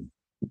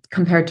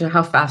compared to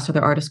how fast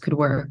other artists could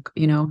work.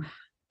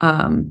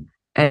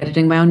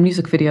 Editing my own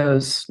music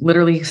videos,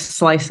 literally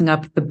slicing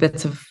up the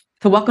bits of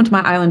the Welcome to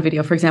My Island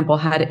video, for example,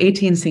 had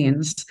 18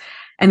 scenes,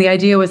 and the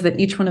idea was that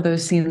each one of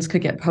those scenes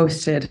could get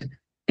posted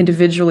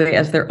individually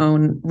as their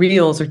own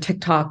reels or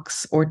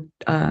TikToks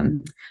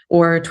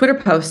or Twitter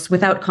posts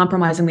without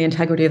compromising the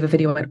integrity of the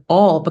video at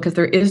all, because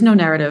there is no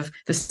narrative,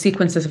 the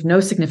sequences have no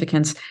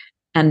significance,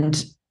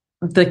 and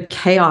the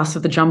chaos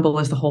of the jumble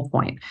is the whole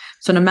point.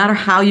 So no matter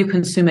how you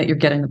consume it, you're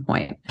getting the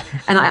point.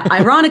 And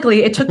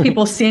ironically, it took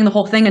people seeing the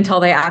whole thing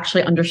until they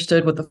actually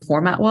understood what the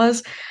format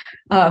was.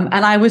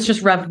 And I was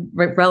just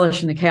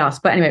relishing the chaos.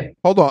 But anyway.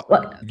 Hold on.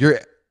 You're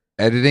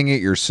editing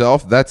it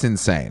yourself? That's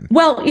insane.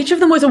 Well, each of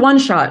them was a one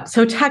shot.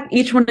 So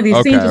each one of these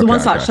scenes was a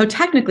one shot. So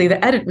technically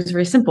the edit was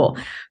very simple.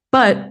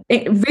 But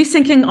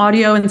resyncing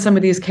audio in some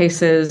of these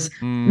cases,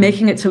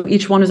 making it so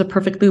each one was a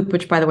perfect loop,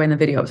 which by the way in the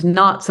video was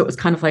not. So it was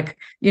kind of like,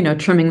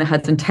 trimming the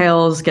heads and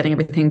tails, getting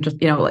everything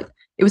just, like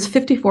it was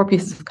 54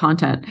 pieces of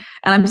content.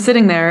 And I'm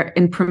sitting there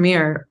in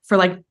Premiere for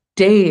like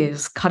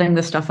days cutting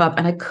this stuff up,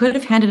 and I could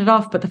have handed it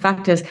off. But the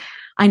fact is,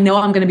 I know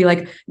I'm going to be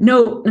like,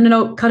 no,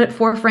 cut it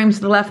 4 frames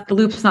to the left. The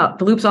loop's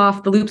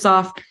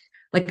off.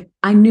 Like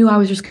I knew I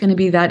was just going to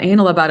be that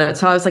anal about it.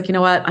 So I was like, you know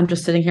what? I'm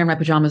just sitting here in my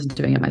pajamas and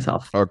doing it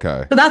myself.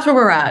 Okay. So that's where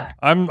we're at.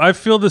 I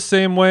feel the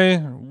same way.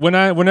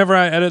 Whenever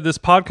I edit this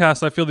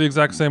podcast, I feel the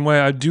exact same way.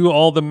 I do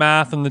all the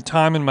math and the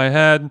time in my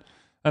head.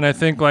 And I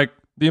think like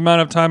the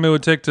amount of time it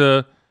would take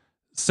to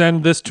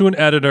send this to an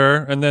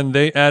editor, and then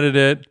they edit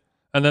it,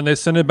 and then they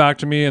send it back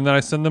to me, and then I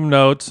send them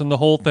notes and the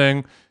whole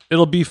thing.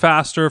 It'll be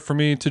faster for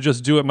me to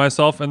just do it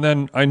myself. And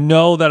then I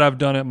know that I've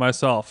done it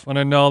myself. And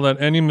I know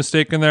that any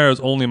mistake in there is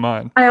only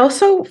mine. I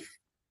also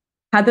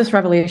had this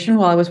revelation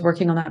while I was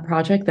working on that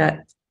project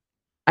that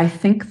I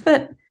think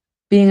that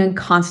being in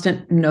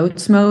constant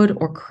notes mode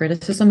or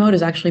criticism mode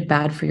is actually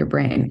bad for your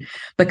brain,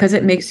 because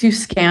it makes you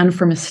scan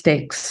for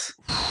mistakes.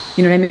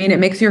 You know what I mean? It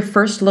makes your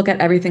first look at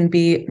everything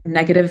be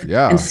negative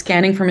and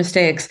scanning for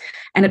mistakes.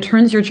 And it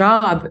turns your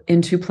job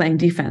into playing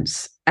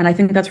defense. And I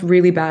think that's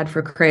really bad for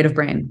a creative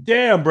brain.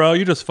 Damn, bro,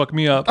 you just fucked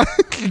me up.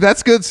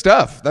 That's good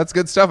stuff. I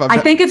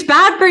think it's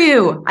bad for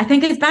you.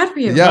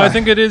 Yeah, no, I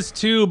think it is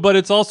too, but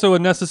it's also a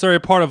necessary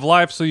part of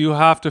life. So you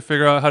have to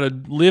figure out how to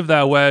live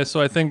that way.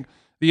 So I think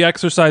the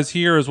exercise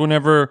here is when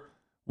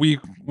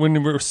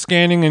we're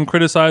scanning and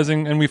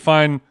criticizing and we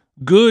find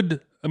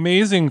good,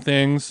 amazing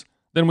things,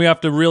 then we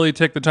have to really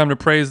take the time to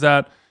praise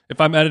that. If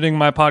I'm editing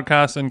my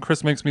podcast and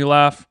Chris makes me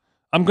laugh,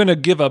 I'm going to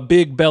give a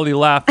big belly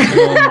laugh.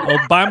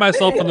 I'll buy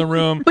myself in the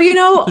room but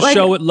to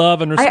show it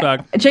love and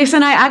respect.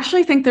 Jason, I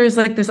actually think there's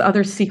like this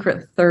other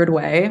secret third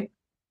way,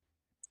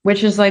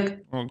 which is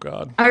like, oh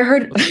God, I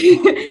heard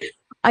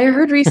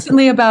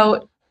recently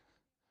about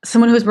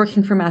someone who was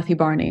working for Matthew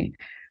Barney,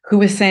 who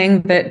was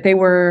saying that they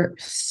were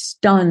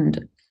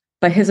stunned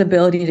by his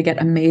ability to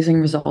get amazing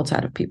results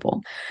out of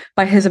people,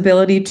 by his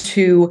ability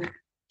to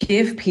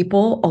give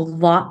people a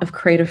lot of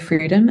creative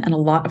freedom and a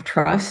lot of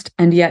trust,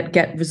 and yet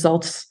get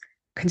results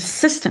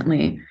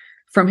consistently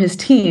from his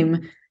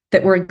team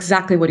that were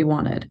exactly what he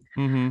wanted.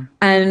 Mm-hmm.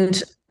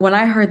 And when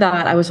I heard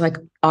that, I was like,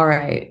 all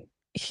right,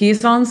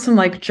 he's on some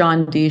like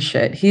John D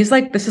shit. He's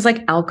like, this is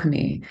like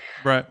alchemy.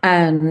 Right.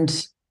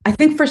 And I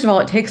think, first of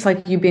all, it takes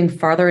like you being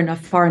far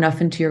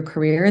enough into your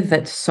career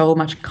that so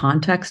much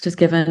context is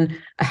given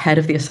ahead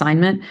of the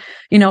assignment.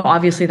 You know,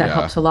 obviously that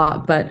helps a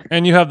lot, but.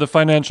 And you have the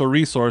financial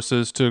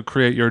resources to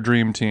create your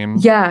dream team.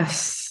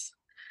 Yes.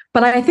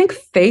 But I think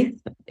faith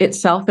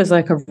itself is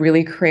like a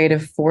really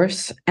creative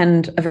force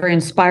and a very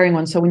inspiring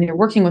one. So when you're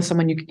working with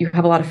someone, you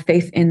have a lot of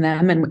faith in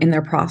them and in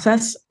their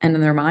process and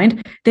in their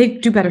mind, they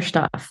do better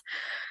stuff.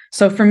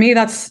 So for me,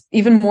 that's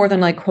even more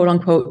than like quote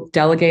unquote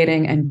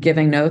delegating and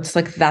giving notes.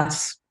 Like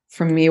that's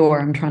for me where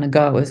I'm trying to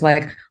go, is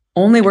like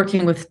only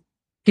working with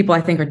people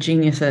I think are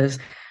geniuses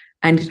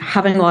and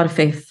having a lot of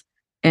faith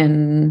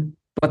in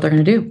what they're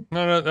going to do.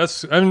 No,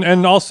 that's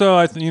and also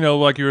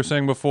like you were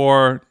saying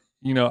before,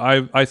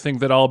 I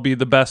think that I'll be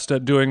the best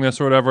at doing this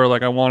or whatever.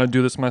 Like I want to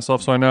do this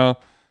myself, so I know.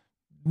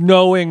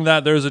 Knowing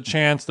that there's a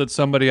chance that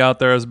somebody out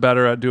there is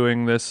better at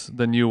doing this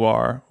than you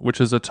are,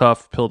 which is a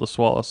tough pill to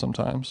swallow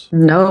sometimes.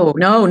 No,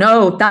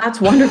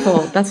 that's wonderful.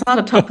 That's not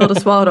a tough pill to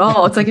swallow at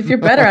all. It's like, if you're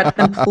better at it,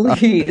 then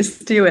please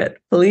do it.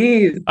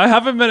 Please. I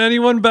haven't met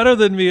anyone better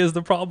than me is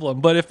the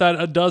problem. But if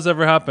that does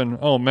ever happen,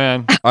 oh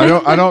man. I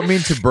don't mean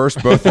to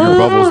burst both of your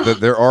bubbles,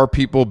 that there are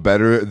people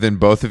better than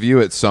both of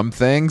you at some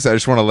things. I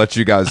just want to let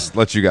you guys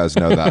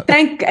know that.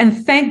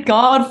 Thank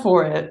God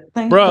for it.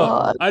 Thank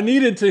God. I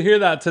needed to hear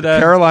that today.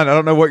 Caroline, I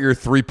don't know what your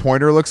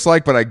 3-pointer looks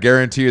like, but I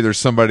guarantee you there's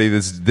somebody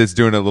that's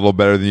doing it a little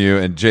better than you.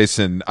 And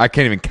Jason, I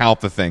can't even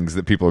count the things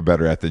that people are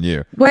better at than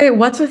you. Wait,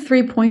 what's a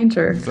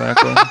 3-pointer?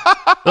 Exactly.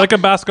 Like a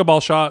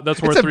basketball shot.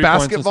 That's worth 3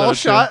 points. It's a basketball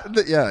shot?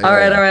 Yeah. All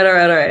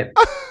right.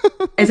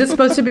 Is it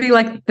supposed to be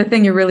like the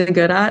thing you're really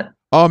good at?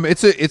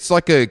 It's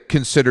like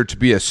considered to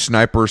be a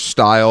sniper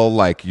style.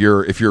 Like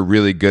if you're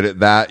really good at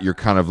that, you're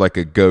kind of like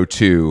a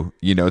go-to.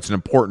 It's an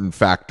important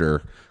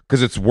factor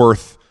because it's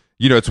worth.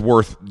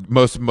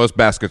 Most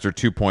baskets are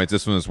 2 points.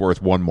 This one is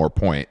worth 1 more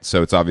point,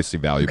 so it's obviously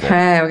valuable.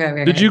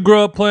 Okay. Did you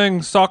grow up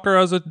playing soccer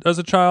as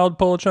a child,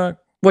 Polachek?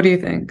 What do you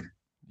think?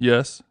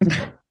 Yes.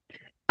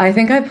 I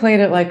think I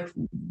played it like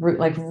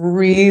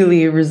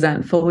really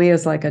resentfully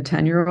as like a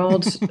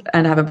 10-year-old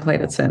and haven't played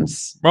it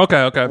since.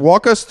 Okay.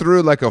 Walk us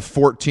through like a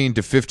 14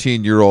 to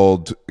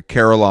 15-year-old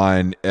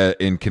Caroline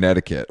in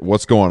Connecticut.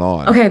 What's going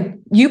on? Okay,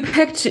 you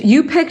picked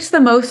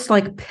the most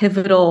like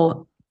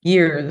pivotal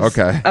years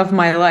of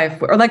my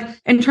life, or like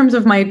in terms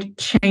of my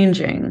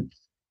changing.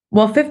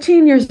 Well,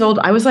 15 years old,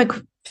 I was like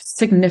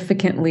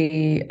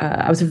significantly,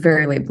 I was a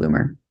very late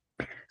bloomer.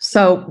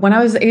 So when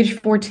I was age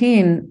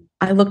 14,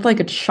 I looked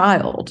like a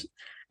child.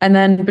 And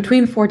then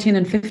between 14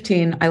 and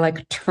 15, I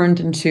like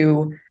turned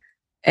into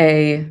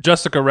a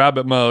Jessica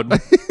Rabbit mode.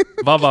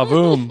 Va va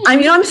boom.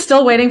 I'm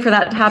still waiting for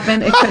that to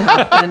happen. It could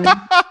happen.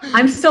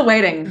 I'm still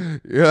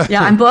waiting. Yeah.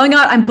 I'm blowing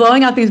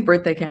out these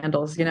birthday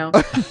candles,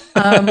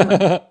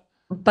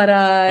 But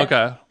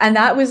okay. And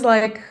that was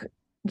like,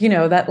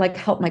 that like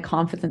helped my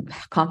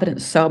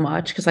confidence so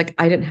much, because like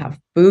I didn't have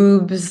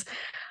boobs,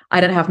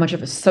 I didn't have much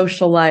of a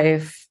social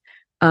life,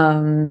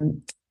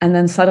 and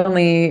then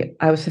suddenly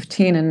I was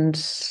 15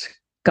 and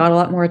got a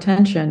lot more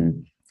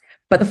attention.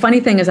 But the funny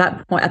thing is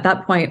at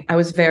that point I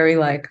was very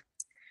like,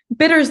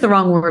 bitter is the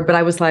wrong word, but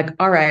I was like,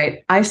 all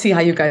right, I see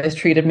how you guys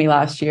treated me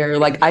last year.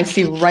 Like I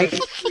see right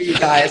through you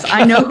guys.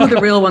 I know who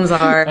the real ones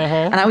are.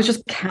 And I was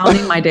just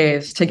counting my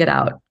days to get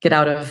out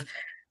of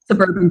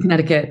suburban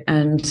Connecticut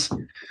and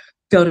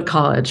go to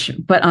college.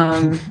 But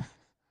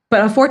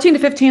 14 to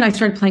 15, I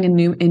started playing in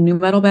new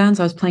metal bands.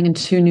 I was playing in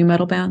 2 new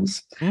metal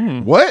bands.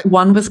 What?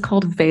 One was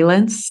called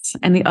Valence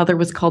and the other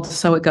was called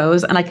So It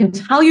Goes. And I can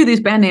tell you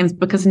these band names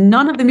because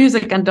none of the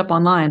music ended up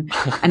online,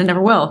 and it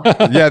never will.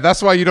 Yeah,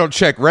 that's why you don't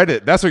check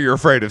Reddit. That's what you're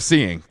afraid of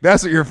seeing.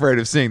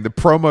 The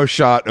promo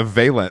shot of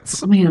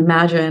Valence. I mean,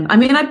 imagine.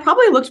 I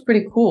probably looked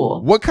pretty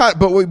cool. What kind?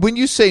 But when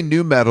you say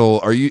new metal,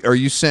 are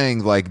you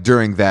saying like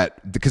during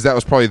that, because that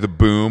was probably the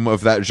boom of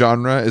that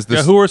genre? Is this?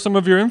 Yeah, who are some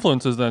of your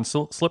influences then?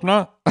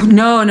 Slipknot?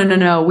 No.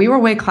 We were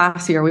way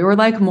classier. We were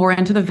like more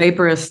into the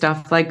vaporous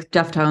stuff, like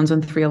Deftones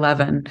and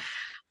 311.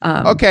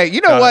 Okay,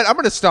 you know what? I'm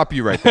going to stop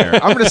you right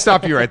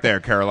there.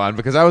 Caroline,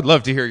 because I would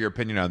love to hear your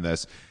opinion on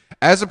this.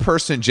 As a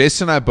person,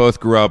 Jason and I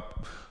both grew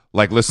up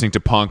like listening to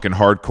punk and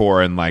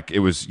hardcore, and like it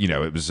was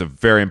a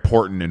very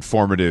important,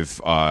 informative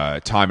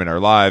time in our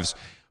lives.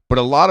 But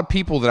a lot of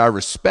people that I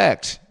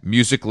respect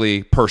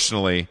musically,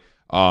 personally,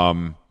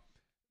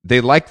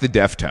 they like the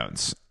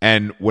Deftones.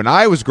 And when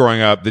I was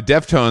growing up, the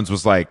Deftones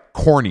was like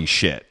corny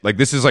shit. Like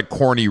this is like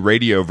corny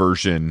radio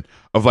version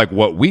of like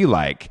what we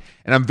like.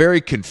 And I'm very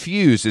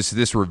confused as to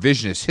this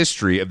revisionist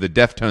history of the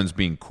Deftones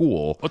being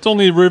cool. What's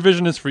only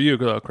revisionist for you,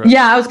 though, Chris?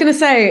 Yeah, I was gonna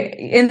say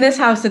in this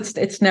house,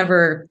 there's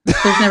never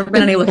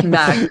been any looking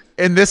back.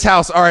 In this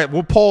house, all right,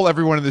 we'll poll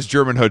everyone in this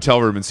German hotel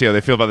room and see how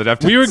they feel about the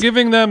Deftones. We were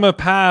giving them a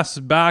pass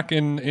back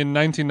in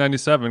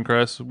 1997,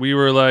 Chris. We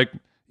were like,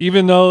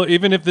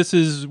 even if this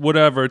is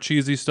whatever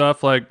cheesy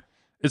stuff, like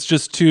it's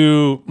just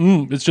too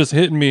it's just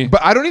hitting me.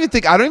 But I don't even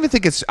think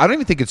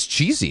it's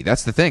cheesy.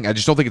 That's the thing. I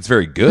just don't think it's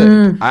very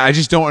good. I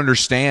just don't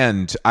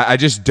understand. I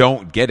just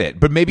don't get it.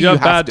 But maybe You you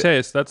have bad to,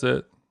 taste. That's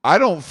it. I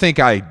don't think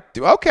I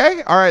do.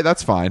 Okay. All right.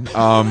 That's fine.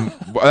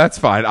 That's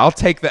fine. I'll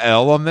take the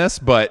L on this,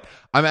 but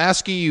I'm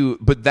asking you,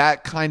 but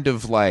that kind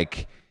of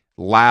like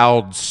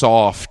loud,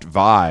 soft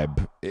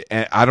vibe,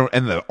 and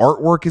the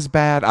artwork is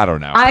bad. I don't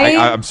know.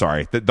 I'm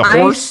sorry. The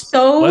horse. I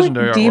so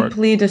Legendary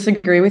deeply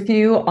disagree with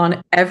you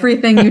on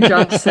everything you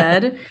just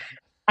said.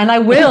 And I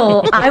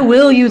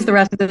will use the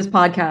rest of this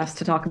podcast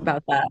to talk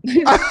about that.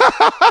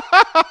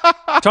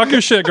 Talk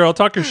your shit, girl.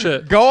 Talk your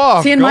shit. Go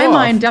off. See, in my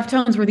mind,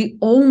 Deftones were the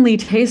only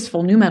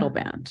tasteful nu metal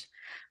band.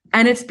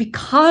 And it's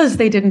because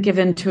they didn't give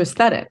in to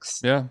aesthetics.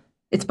 Yeah.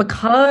 It's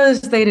because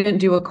they didn't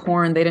do a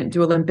Korn, they didn't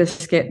do a Limp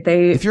Bizkit.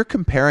 If you're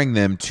comparing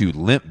them to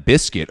Limp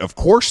Bizkit, of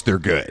course they're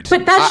good.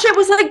 But that shit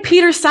was like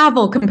Peter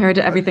Saville compared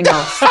to everything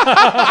else. So,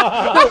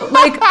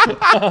 like,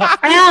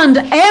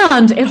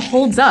 and it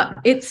holds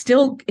up. It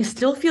still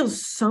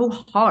feels so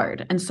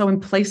hard and so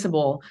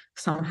implaceable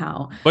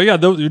somehow. But yeah,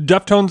 the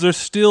Deftones are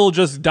still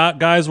just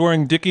guys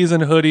wearing Dickies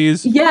and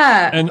hoodies.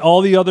 Yeah. And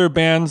all the other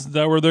bands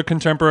that were their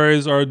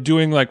contemporaries are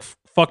doing like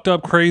fucked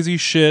up crazy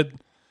shit.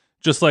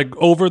 Just like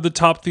over the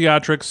top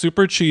theatrics,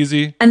 super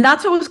cheesy. And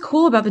that's what was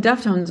cool about the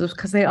Deftones, was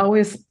because they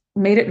always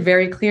made it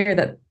very clear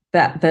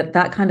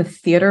that kind of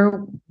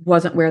theater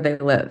wasn't where they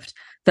lived.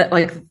 That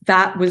like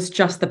that was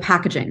just the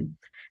packaging.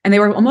 And they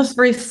were almost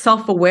very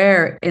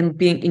self-aware in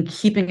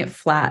keeping it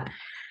flat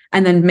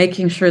and then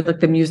making sure like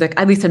the music,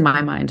 at least in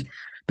my mind,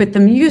 but the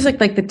music,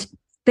 like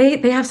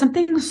they have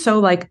something so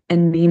like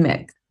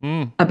anemic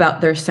about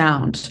their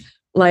sound.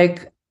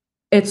 Like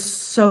it's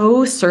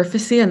so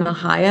surfacey in the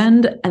high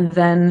end, and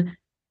then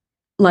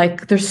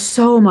like there's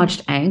so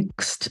much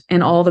angst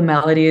in all the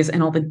melodies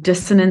and all the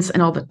dissonance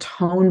and all the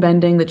tone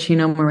bending that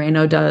Chino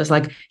Moreno does.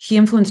 Like he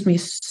influenced me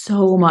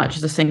so much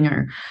as a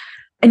singer.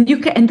 And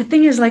the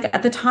thing is, like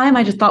at the time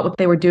I just thought what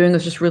they were doing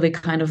was just really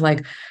kind of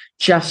like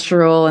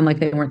gestural and like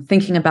they weren't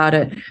thinking about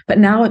it. But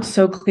now it's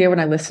so clear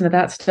when I listen to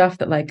that stuff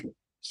that like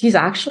he's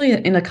actually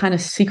in a kind of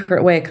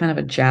secret way, kind of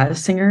a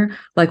jazz singer,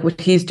 like what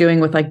he's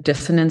doing with like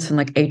dissonance and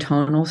like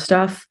atonal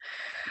stuff.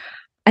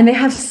 And they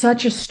have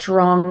such a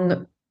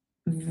strong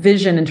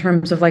vision in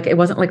terms of like, it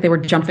wasn't like they were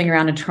jumping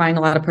around and trying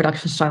a lot of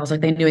production styles.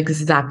 Like they knew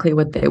exactly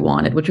what they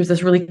wanted, which was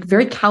this really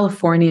very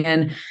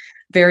Californian,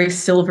 very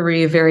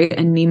silvery, very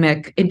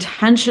anemic,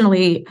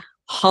 intentionally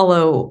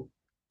hollow,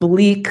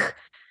 bleak,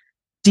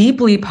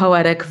 deeply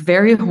poetic,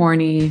 very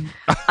horny.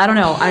 I don't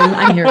know.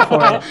 I'm here for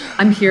it.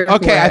 I'm here for it.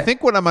 Okay, I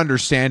think what I'm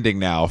understanding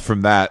now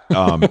from that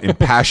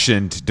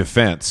impassioned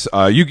defense,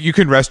 you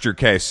can rest your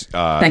case.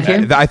 Thank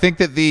you.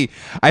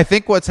 I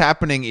think what's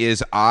happening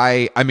is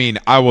I mean,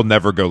 I will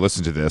never go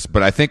listen to this,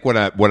 but I think what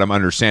I'm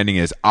understanding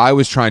is I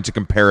was trying to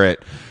compare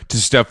it to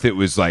stuff that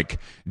was like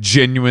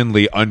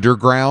genuinely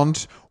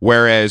underground.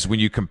 Whereas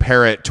when you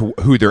compare it to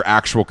who their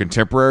actual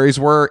contemporaries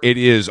were, it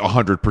is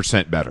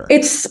 100% better.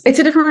 It's a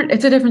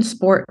different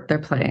sport they're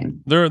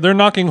playing. They're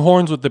knocking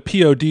horns with the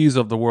PODs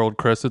of the world,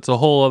 Chris. It's a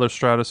whole other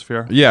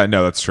stratosphere. Yeah,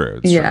 no, that's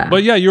true. It's yeah. true.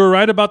 But yeah, you were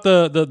right about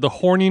the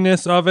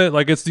horniness of it.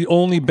 Like it's the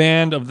only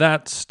band of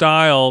that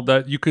style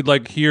that you could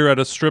like hear at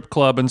a strip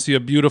club and see a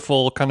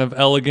beautiful kind of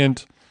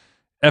elegant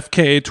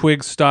FKA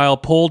Twigs style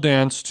pole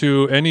dance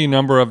to any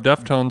number of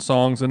Deftones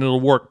songs, and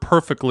it'll work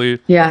perfectly.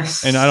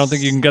 Yes. And I don't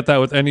think you can get that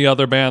with any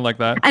other band like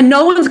that. And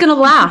no one's gonna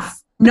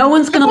laugh. No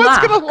one's gonna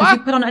laugh. laugh.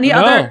 You put on any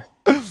other,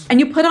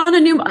 and you put on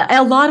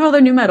a lot of other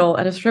new metal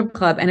at a strip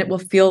club, and it will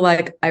feel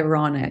like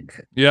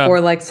ironic. Yeah. Or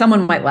like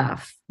someone might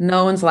laugh.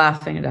 No one's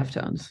laughing at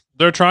Deftones.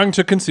 They're trying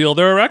to conceal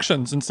their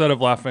erections instead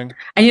of laughing.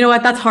 And you know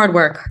what? That's hard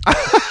work.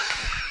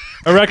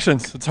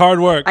 Erections. It's hard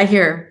work. I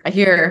hear.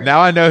 Now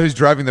I know who's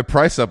driving the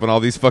price up on all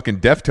these fucking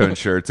Deftones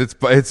shirts. It's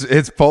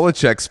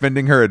Polachek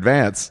spending her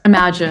advance.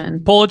 Imagine.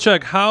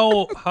 Polachek,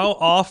 how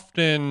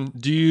often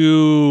do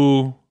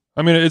you...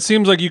 I mean, it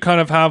seems like you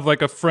kind of have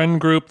like a friend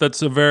group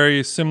that's a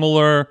very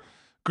similar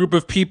group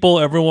of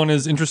people. Everyone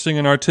is interesting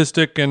and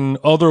artistic and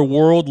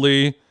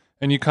otherworldly,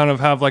 and you kind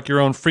of have like your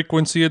own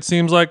frequency, it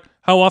seems like.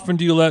 How often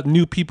do you let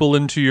new people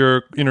into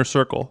your inner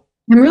circle?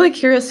 I'm really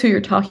curious who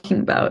you're talking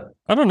about.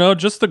 I don't know,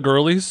 just the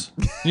girlies.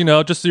 You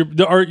know, just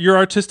your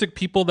artistic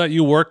people that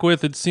you work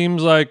with. It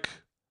seems like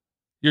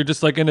you're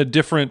just like in a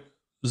different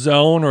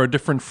zone or a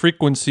different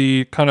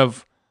frequency, kind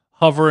of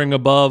hovering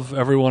above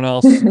everyone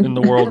else in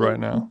the world right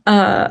now.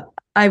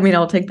 I mean,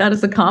 I'll take that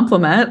as a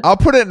compliment. I'll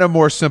put it in a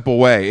more simple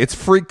way. It's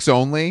freaks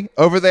only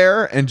over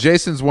there, and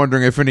Jason's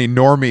wondering if any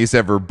normies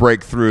ever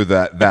break through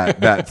that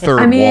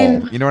third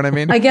wall. You know what I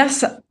mean? I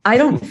guess I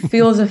don't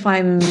feel as if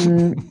I'm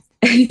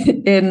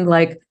in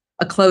like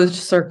a closed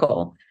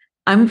circle.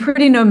 I'm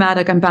pretty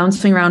nomadic. I'm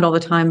bouncing around all the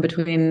time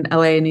between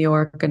LA, New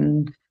York,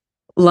 and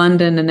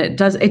London, and it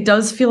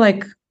does feel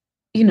like,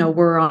 you know,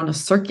 we're on a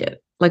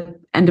circuit. Like,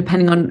 and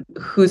depending on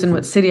who's in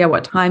what city at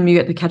what time, you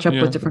get to catch up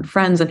with different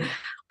friends. And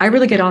I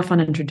really get off on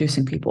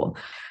introducing people.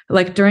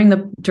 Like during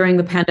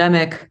the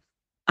pandemic,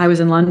 I was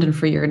in London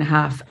for a year and a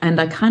half, and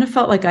I kind of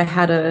felt like I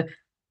had a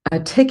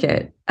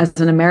ticket as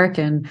an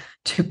American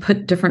to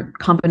put different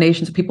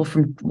combinations of people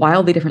from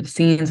wildly different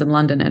scenes in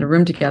London in a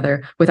room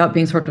together without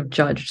being sort of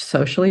judged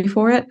socially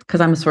for it,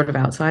 because I'm a sort of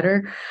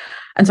outsider.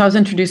 And so I was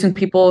introducing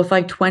people with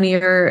like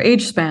 20-year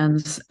age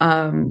spans,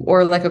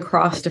 or like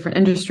across different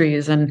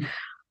industries. And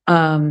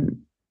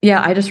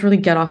yeah, I just really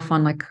get off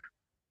on like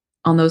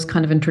on those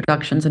kind of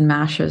introductions and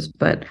mashes.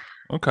 But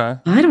Okay.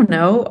 I don't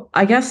know.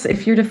 I guess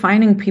if you're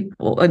defining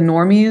people,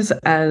 normies,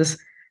 as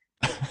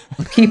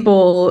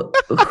people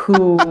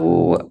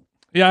who,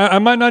 Yeah, I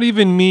might not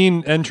even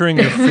mean entering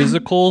your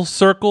physical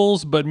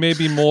circles, but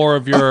maybe more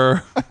of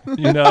your,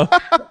 you know,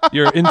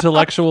 your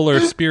intellectual or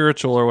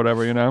spiritual or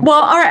whatever, you know?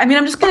 well, all right. I mean,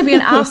 I'm just going to be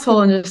an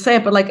asshole and just say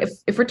it, but like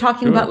if we're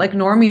talking Sure. about like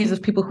normies as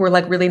people who are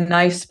like really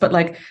nice, but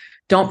like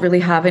don't really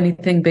have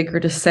anything bigger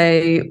to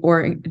say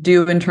or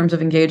do in terms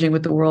of engaging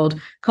with the world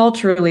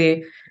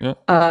culturally,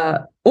 Yeah.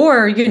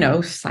 or, you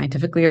know,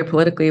 scientifically or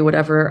politically,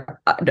 whatever.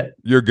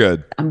 You're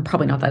good. I'm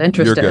probably not that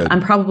interested. You're good.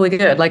 I'm probably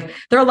good. Like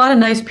there are a lot of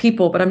nice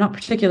people, but I'm not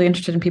particularly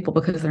interested in people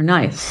because they're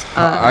nice.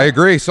 I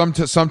agree.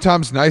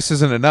 Sometimes nice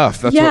isn't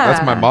enough. That's my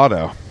Yeah.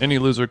 motto. Any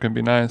loser can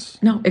be nice.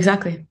 No,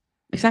 exactly.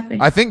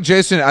 I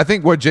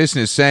think what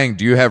Jason is saying,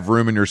 do you have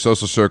room in your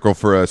social circle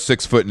for a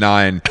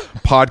 6'9"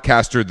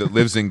 podcaster that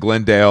lives in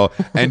Glendale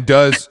and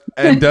does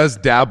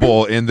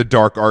dabble in the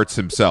dark arts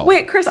himself?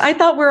 Wait, Chris, I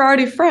thought we were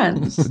already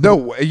friends.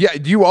 No, yeah,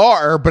 you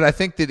are, but I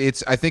think that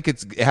it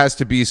has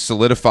to be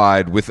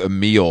solidified with a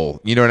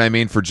meal. You know what I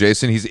mean? For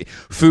Jason,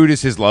 food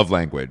is his love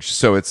language.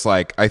 So it's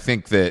like, I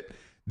think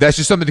that's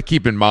just something to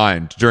keep in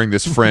mind during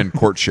this friend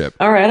courtship.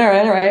 All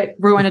right.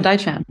 Ruin a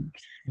Daichan.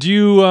 Do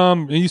you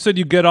you said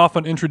you get off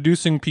on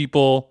introducing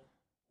people.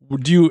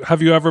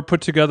 Have you ever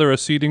put together a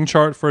seating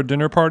chart for a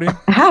dinner party?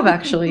 I have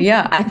actually,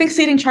 yeah. I think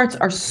seating charts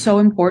are so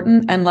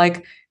important and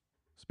like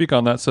Speak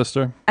on that,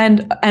 sister.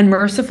 and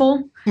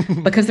merciful,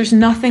 because there's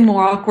nothing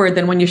more awkward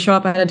than when you show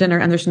up at a dinner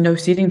and there's no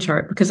seating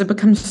chart, because it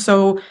becomes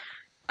so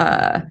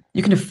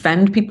you can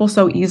offend people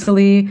so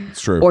easily.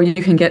 It's true. Or you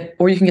can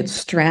get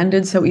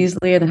stranded so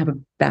easily and then have a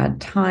bad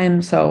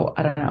time. So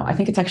I don't know. I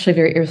think it's actually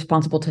very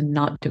irresponsible to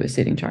not do a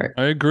seating chart.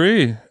 I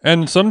agree.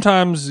 And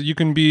sometimes you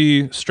can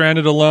be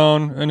stranded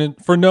alone, and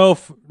for no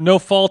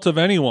fault of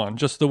anyone,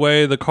 just the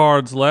way the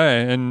cards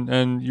lay,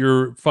 and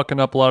you're fucking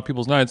up a lot of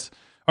people's nights.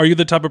 Are you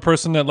the type of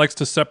person that likes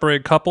to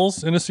separate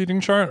couples in a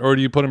seating chart, or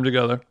do you put them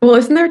together? Well,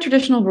 isn't there a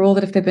traditional rule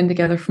that if they've been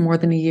together for more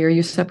than a year,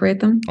 you separate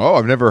them? Oh,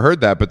 I've never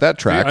heard that, but that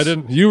tracks. I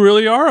didn't. You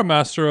really are a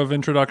master of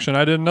introduction.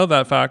 I didn't know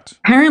that fact.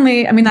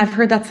 Apparently, I mean, I've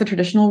heard that's the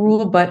traditional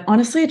rule, but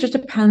honestly, it just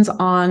depends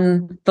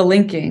on the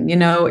linking. You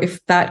know,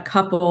 if that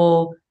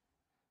couple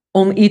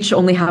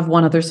only have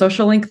one other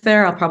social link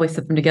there, I'll probably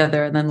sit them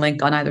together and then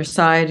link on either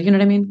side. You know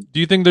what I mean?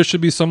 Do you think there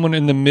should be someone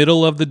in the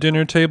middle of the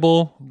dinner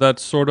table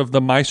that's sort of the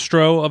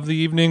maestro of the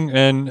evening?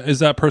 And is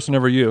that person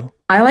ever you?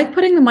 I like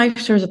putting the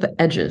maestros at the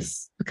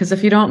edges, because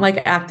if you don't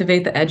like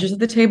activate the edges of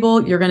the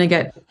table, you're going to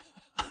get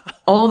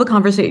all the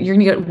conversation. You're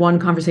going to get one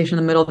conversation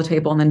in the middle of the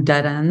table and then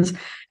dead ends.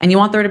 And you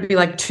want there to be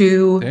like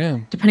two,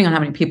 depending on how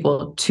many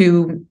people,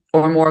 two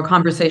or more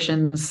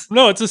conversations.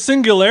 No, it's a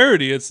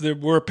singularity. It's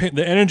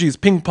the energy is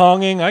ping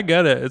ponging. I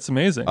get it. It's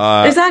amazing.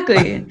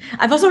 Exactly.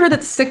 I've also heard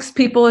that 6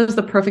 people is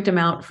the perfect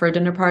amount for a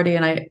dinner party,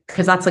 and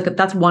because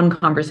that's one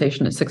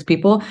conversation at 6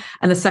 people,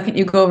 and the second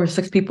you go over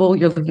 6 people,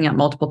 you're looking at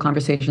multiple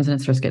conversations, and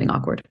it starts getting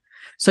awkward.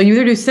 So you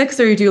either do 6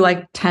 or you do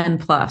like 10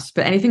 plus,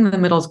 but anything in the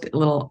middle is a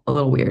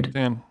little weird.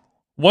 Damn.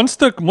 Once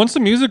the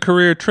music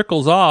career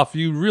trickles off,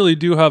 you really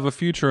do have a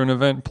future in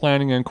event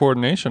planning and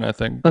coordination, I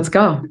think. Let's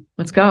go.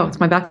 It's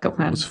my backup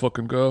plan. Let's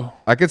fucking go.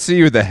 I could see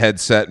you with the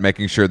headset,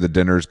 making sure the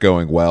dinner's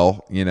going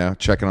well, you know,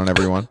 checking on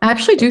everyone. I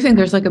actually do think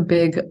there's like a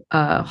big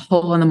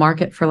hole in the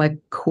market for like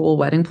cool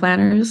wedding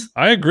planners.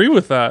 I agree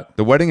with that.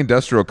 The wedding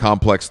industrial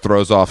complex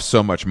throws off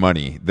so much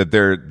money that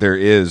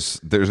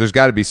there's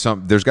got to be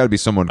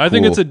someone cool. I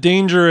think it's a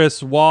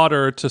dangerous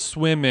water to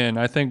swim in.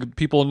 I think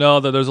people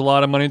know that there's a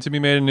lot of money to be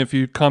made, and if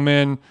you come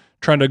in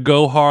trying to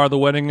go hard the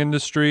wedding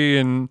industry,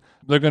 and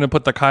they're going to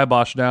put the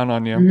kibosh down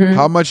on you. Mm-hmm.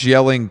 How much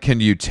yelling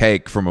can you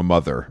take from a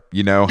mother?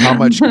 You know, how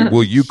much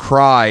will you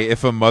cry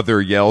if a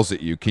mother yells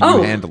at you? Can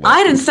you handle it?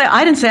 I didn't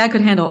say I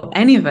could handle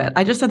any of it.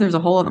 I just said there's a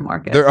hole in the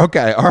market.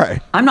 Okay, all right.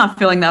 I'm not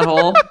filling that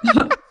hole.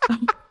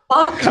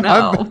 Fuck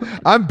no.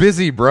 I'm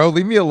busy, bro.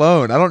 Leave me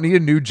alone. I don't need a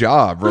new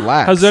job.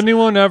 Relax. Has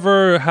anyone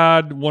ever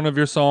had one of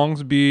your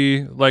songs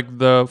be like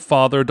the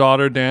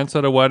father-daughter dance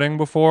at a wedding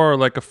before, or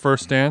like a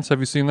first dance?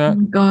 Have you seen that?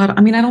 Oh, God,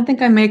 I mean, I don't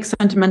think I make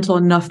sentimental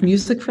enough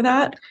music for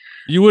that.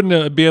 You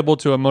wouldn't be able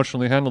to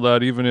emotionally handle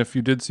that, even if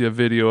you did see a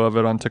video of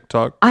it on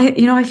TikTok. I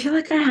feel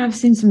like I have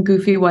seen some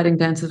goofy wedding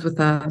dances with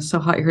 "So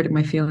Hot You're Hurting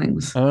My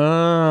Feelings."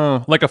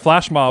 Oh, like a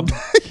flash mob.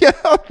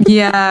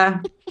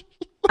 Yeah.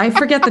 I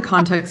forget the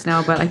context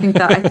now, but I think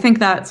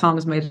that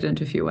song's made it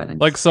into a few weddings.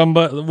 Like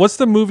what's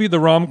the movie, the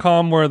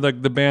rom-com where the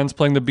band's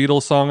playing the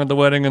Beatles song at the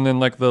wedding, and then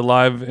like the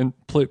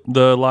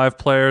live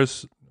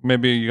players?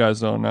 Maybe you guys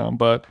don't know,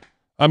 but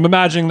I'm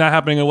imagining that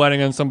happening at a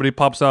wedding, and somebody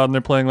pops out and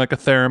they're playing like a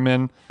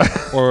theremin,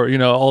 or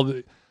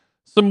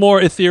some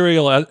more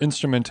ethereal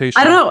instrumentation.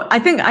 I don't know. I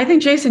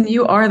think Jason,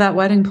 you are that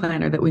wedding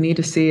planner that we need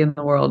to see in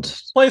the world.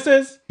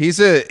 Places. He's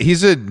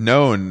a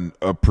known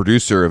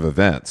producer of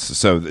events.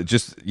 So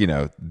just,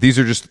 these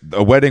are just,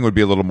 a wedding would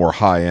be a little more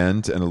high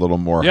end and a little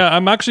more. Yeah,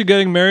 I'm actually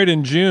getting married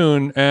in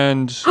June,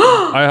 and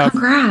I have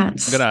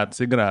Congrats.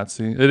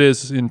 Grazie. It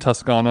is in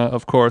Toscana,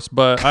 of course,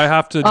 but I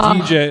have to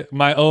DJ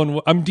my own.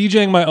 I'm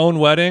DJing my own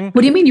wedding.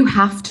 What do you mean you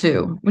have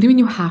to? What do you mean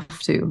you have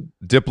to?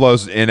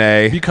 Diplo's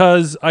NA.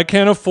 Because I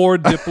can't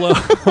afford Diplo.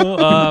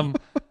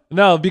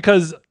 No,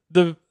 because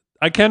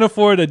I can't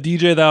afford a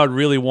DJ that I would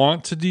really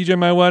want to DJ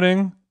my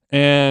wedding,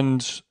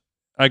 and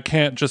I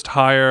can't just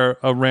hire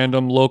a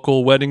random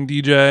local wedding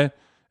DJ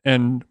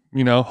and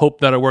hope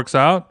that it works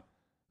out.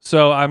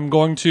 So I'm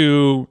going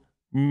to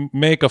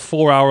make a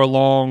 4-hour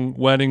long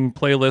wedding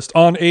playlist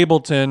on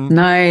Ableton.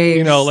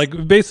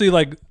 Nice.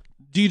 Basically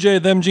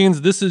DJ Them Jeans,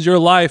 this is your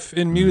life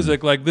in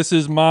music. Like, this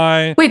is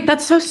my... Wait,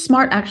 that's so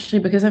smart, actually,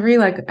 because every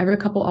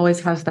couple always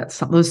has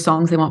those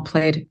songs they want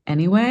played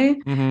anyway.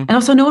 Mm-hmm. And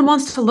also, no one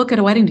wants to look at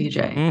a wedding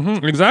DJ.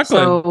 Mm-hmm, exactly.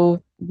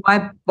 So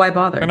why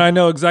bother? And I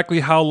know exactly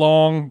how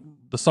long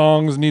the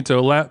songs need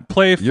to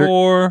play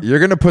for. You're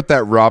going to put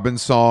that Robin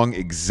song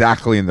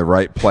exactly in the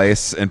right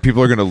place, and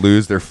people are going to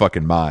lose their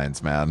fucking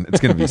minds, man. It's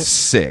going to be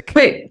sick.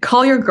 Wait,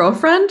 Call Your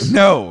Girlfriend?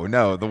 No,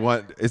 the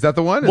one... Is that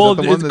the one? Well,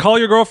 it's Call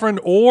Your Girlfriend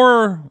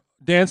or...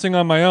 Dancing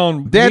on My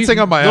Own. Those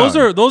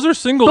are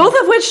single. Both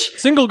of which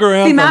single girl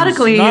anthems,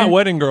 thematically, not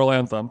wedding girl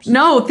anthems.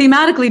 No,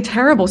 thematically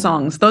terrible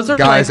songs. Those are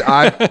guys.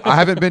 I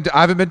haven't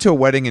been to a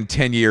wedding in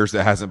 10 years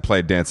that hasn't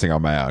played Dancing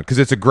on My Own because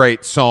it's a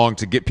great song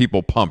to get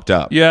people pumped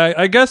up. Yeah,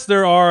 I guess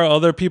there are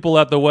other people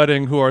at the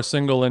wedding who are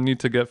single and need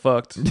to get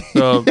fucked.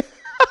 So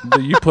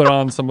you put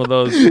on some of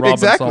those Robin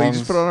songs. You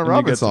just put on a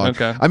Robin song.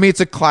 Okay. I mean,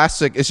 it's a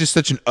classic. It's just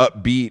such an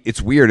upbeat.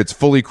 It's weird. It's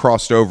fully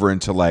crossed over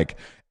into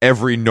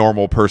every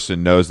normal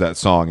person knows that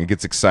song and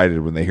gets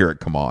excited when they hear it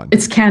come on.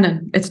 It's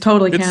canon. It's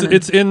totally canon.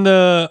 It's in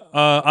the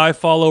I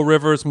Follow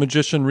Rivers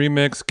Magician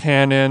remix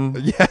canon.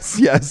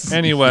 Yes.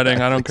 Any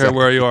wedding, I don't care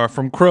where you are,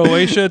 from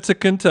Croatia to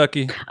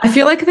Kentucky. I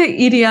feel like the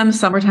EDM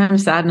Summertime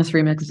Sadness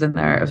remix is in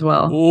there as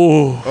well.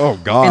 Ooh. Oh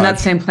God. In that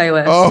same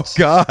playlist. Oh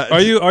God. Are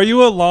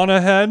you a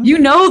Lana head? You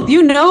know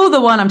the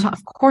one I'm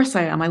talking. Of course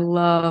I am. I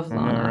love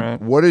Lana. All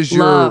right. What is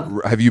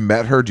have you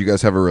met her? Do you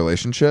guys have a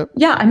relationship?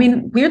 Yeah, I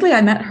mean, weirdly,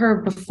 I met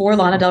her before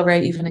Lana Del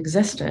Rey even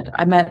existed.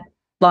 I met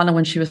Lana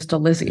when she was still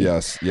Lizzie.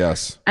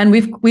 Yes. And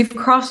we've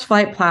crossed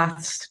flight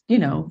paths,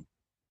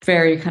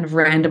 very kind of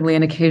randomly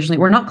and occasionally.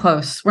 We're not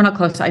close.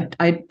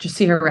 I just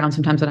see her around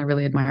sometimes and I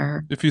really admire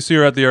her. If you see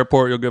her at the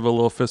airport, you'll give a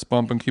little fist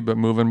bump and keep it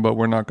moving, but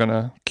we're not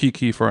gonna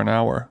kiki for an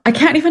hour. I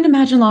can't even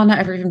imagine Lana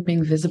ever even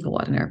being visible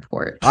at an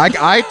airport.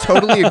 I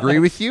totally agree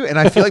with you, and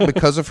I feel like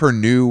because of her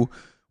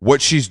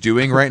what she's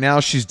doing right now,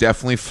 she's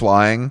definitely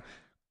flying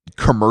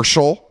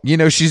commercial.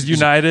 She's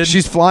United.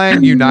 She's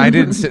flying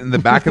United and sitting in the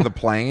back of the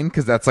plane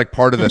because that's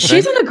part of the thing.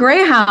 She's in a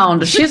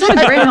Greyhound. She's in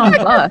a Greyhound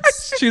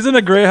bus. She's in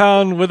a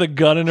Greyhound with a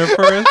gun in her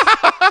purse.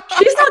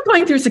 She's not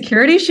going through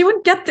security. She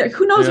wouldn't get there.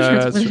 Who knows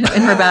what's in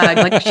her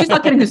bag? She's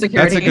not getting through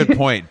security. That's a good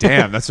point.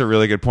 Damn, that's a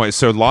really good point.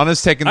 So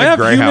Lana's taking the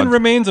Greyhound. I have human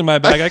remains in my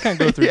bag. I can't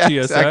go through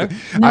TSA. Exactly.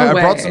 No I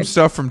way. brought some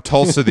stuff from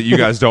Tulsa that you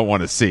guys don't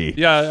want to see.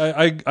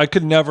 Yeah, I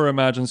could never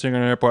imagine seeing her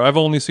in an airport. I've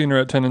only seen her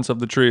at Tenants of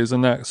the Trees,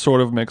 and that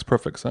sort of makes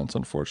perfect sense,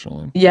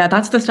 unfortunately. Yeah,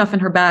 that's the stuff in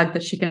her bag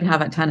that she can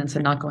have at Tenants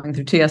and not going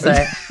through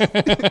TSA.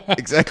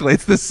 Exactly.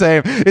 It's the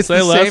same. It's Say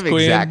the less, same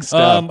Queen. exact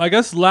stuff. I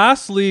guess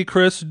lastly,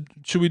 Chris,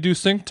 should we do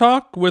sync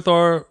talk with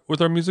our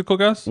musical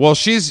guest? Well,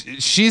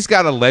 she's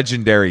got a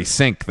legendary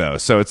sync though,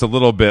 so it's a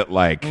little bit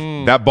like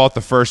that bought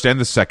the first and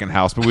the second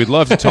house. But we'd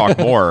love to talk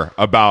more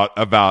about.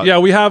 Yeah,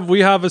 we have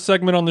a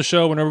segment on the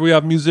show whenever we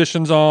have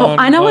musicians on.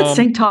 I know what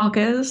Sync Talk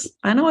is.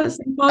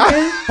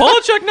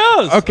 Polachek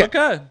knows. Okay.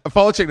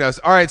 Polachek knows.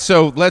 All right,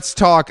 so let's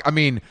talk.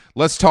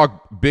 Let's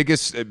talk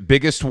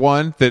biggest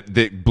one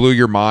that blew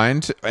your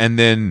mind, and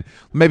then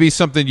maybe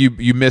something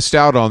you missed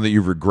out on that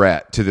you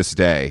regret to this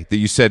day that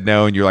you said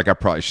no, and you're like, I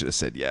probably should have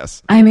said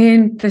yes. I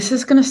mean, this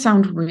is going to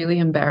sound really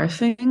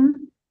embarrassing.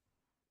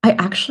 I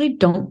actually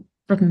don't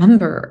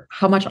remember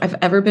how much I've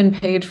ever been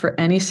paid for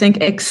any sync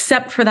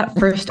except for that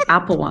first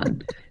Apple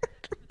one.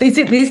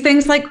 These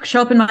things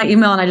show up in my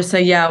email and I just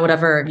say, yeah,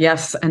 whatever,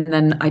 yes. And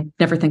then I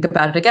never think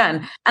about it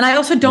again. And I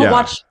also don't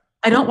watch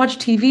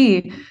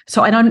TV,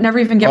 so I never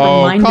even get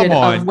reminded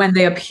of when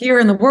they appear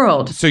in the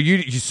world. So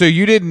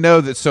you didn't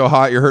know that So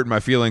Hot You're Hurting My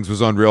Feelings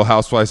was on Real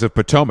Housewives of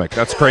Potomac.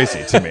 That's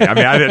crazy to me.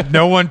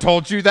 No one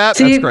told you that?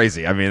 That's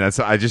crazy.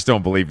 I just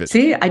don't believe it.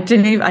 See, and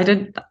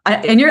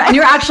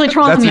you're actually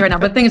trolling me right now.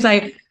 But the thing is,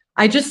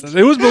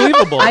 it was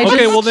believable.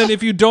 Well then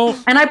if you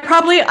don't, and I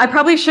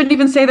probably shouldn't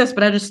even say this,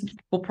 but I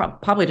will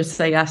probably just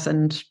say yes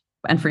and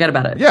forget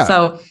about it. Yeah.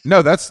 So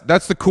no, that's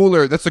the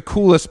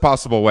coolest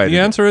possible way. The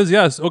answer is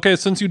yes. Okay,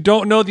 since you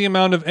don't know the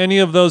amount of any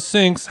of those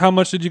syncs, how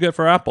much did you get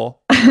for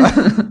Apple?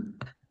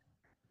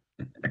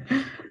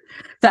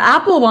 The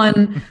Apple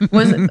one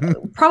was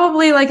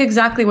probably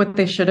exactly what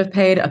they should have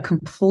paid a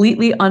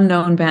completely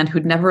unknown band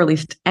who'd never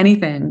released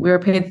anything. We were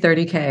paid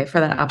 $30,000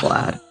 for that Apple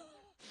ad.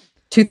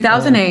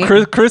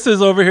 2008. Chris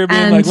is over here being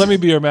And like, let me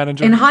be your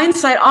manager. In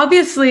hindsight,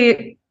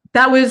 obviously,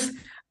 that was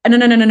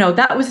no.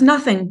 That was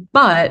nothing.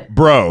 But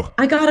Bro,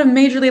 I got a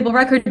major label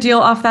record deal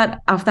off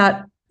that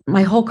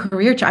my whole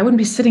career. I wouldn't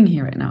be sitting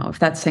here right now if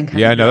that sync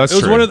hadn't yeah, no, that's it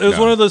was true.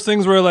 one of those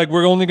things where like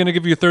we're only going to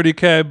give you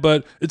 30K,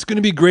 but it's going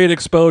to be great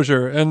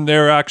exposure, and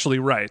they're actually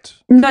right.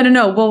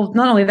 No. Well,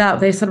 not only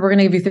that, they said we're going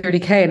to give you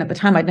 30K, and at the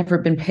time, I'd never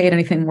been paid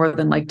anything more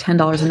than like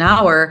 $10 an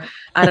hour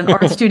at an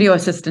art studio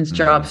assistant's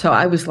job. So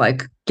I was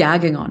like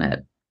gagging on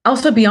it.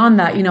 Also, beyond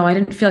that, I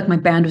didn't feel like my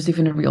band was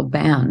even a real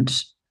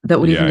band that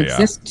would even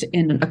exist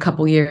in a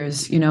couple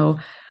years.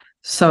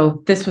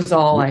 So this was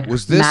all like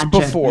was this magic.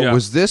 before? Yeah.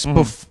 Was this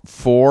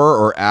before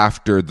or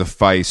after the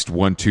Feist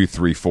 1, 2,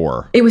 3,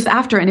 4? It was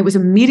after, and it was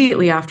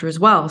immediately after as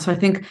well. So I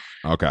think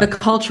the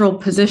cultural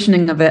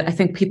positioning of it, I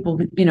think people,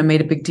 made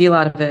a big deal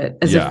out of it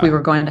as if we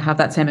were going to have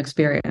that same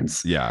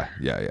experience. Yeah.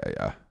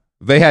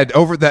 They had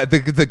over that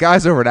the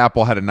guys over at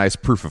Apple had a nice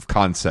proof of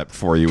concept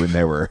for you when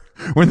they were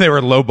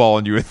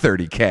lowballing you at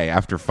 30K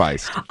after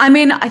Feist. I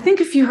mean, I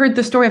think if you heard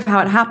the story of how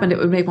it happened, it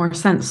would make more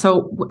sense.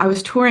 So I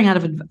was touring out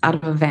of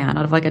a van,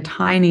 out of like a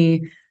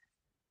tiny,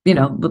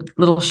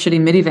 little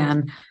shitty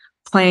minivan,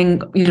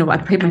 playing. I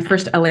played my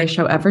first LA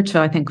show ever to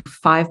I think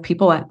 5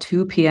 people at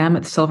 2 p.m.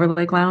 at the Silver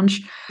Lake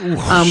Lounge.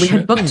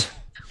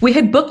 We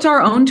had booked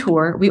our own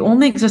tour. We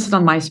only existed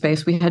on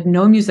MySpace. We had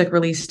no music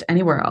released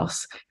anywhere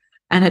else,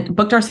 and had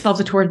booked ourselves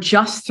a tour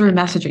just through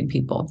messaging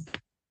people.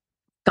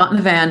 Got in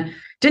the van,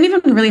 didn't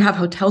even really have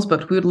hotels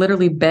booked. We would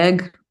literally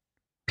beg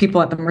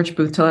people at the merch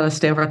booth to let us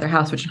stay over at their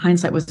house, which in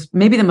hindsight was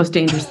maybe the most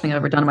dangerous thing I've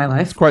ever done in my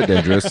life. Quite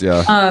dangerous,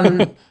 yeah.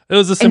 It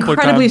was a simpler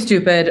incredibly time.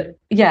 stupid.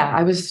 Yeah,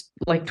 I was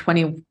like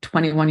 20,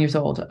 21 years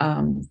old.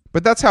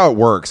 But that's how it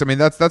works. I mean,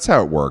 that's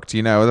how it worked.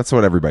 That's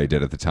what everybody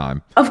did at the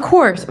time. Of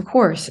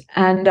course.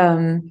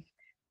 And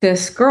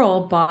this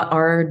girl bought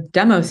our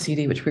demo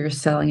CD, which we were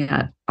selling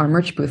at our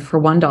merch booth for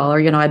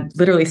 $1. I'd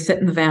literally sit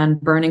in the van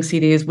burning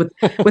CDs with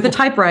a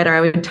typewriter.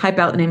 I would type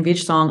out the name of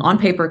each song on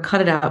paper,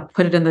 cut it out,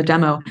 put it in the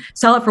demo,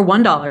 sell it for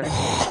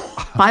 $1.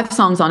 5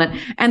 songs on it.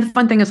 And the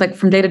fun thing is, like,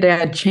 from day to day,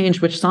 I'd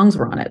change which songs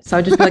were on it. So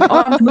I'd just be like,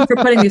 oh, I'm in the mood for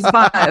putting these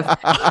 5.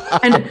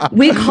 And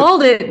we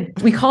called it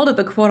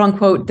the quote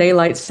unquote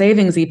daylight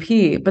savings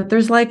EP, but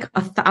there's like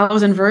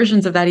 1,000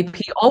 versions of that EP,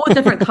 all with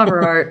different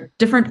cover art,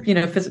 different,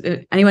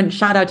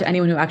 shout out to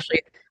anyone who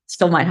actually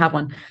still might have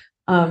one.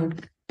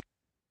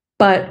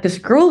 But this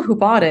girl who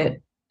bought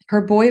it,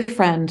 her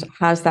boyfriend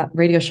has that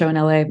radio show in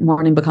LA,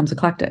 Morning Becomes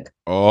Eclectic.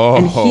 Oh,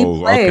 and he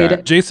played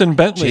okay. Jason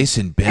Bentley.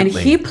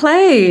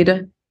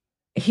 And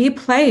he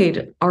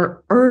played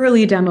our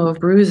early demo of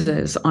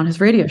Bruises on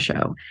his radio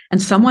show.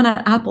 And someone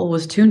at Apple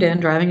was tuned in,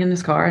 driving in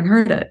his car, and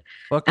heard it.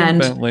 Fucking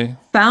Bentley.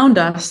 Found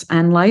us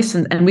and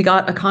licensed, and we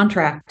got a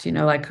contract,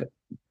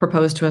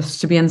 proposed to us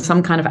to be in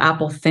some kind of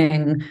Apple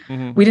thing.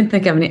 Mm-hmm. We didn't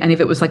think any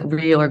of it was like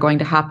real or going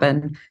to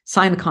happen.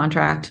 Signed the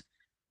contract.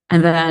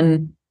 And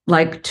then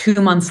like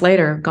 2 months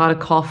later, got a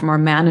call from our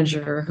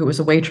manager, who was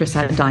a waitress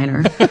at a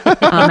diner,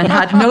 and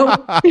had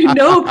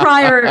no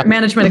prior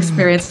management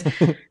experience,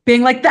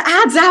 being like, the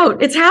ad's out,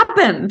 it's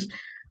happened.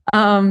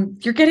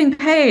 You're getting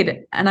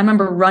paid. And I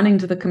remember running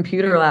to the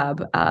computer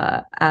lab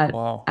at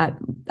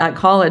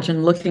college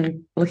and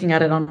looking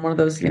at it on one of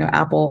those,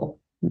 Apple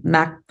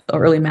Mac,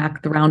 early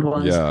Mac, the round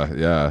ones.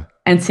 Yeah.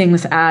 And seeing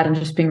this ad and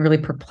just being really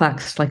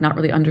perplexed, like not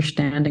really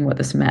understanding what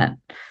this meant.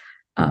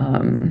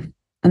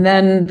 And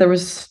then there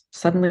was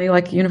suddenly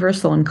like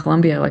Universal and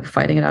Columbia like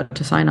fighting it out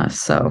to sign us.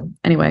 So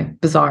anyway,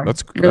 bizarre.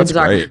 That's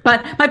bizarre. Great.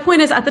 But my point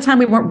is, at the time,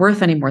 we weren't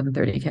worth any more than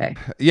 30K.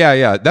 Yeah.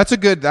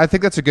 I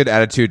think that's a good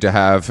attitude to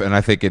have, and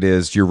I think it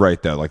is. You're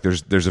right though. Like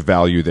there's a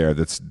value there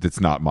that's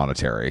not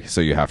monetary.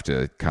 So you have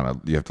to look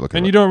at.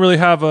 And you don't really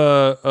have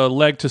a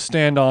leg to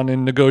stand on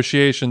in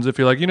negotiations if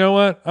you're like, you know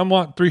what, I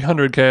want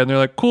 300K, and they're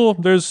like, cool,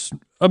 there's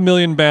a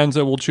million bands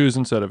that will choose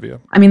instead of you.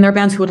 I mean, there are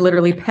bands who would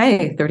literally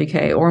pay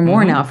 30K or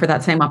more now for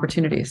that same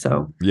opportunity.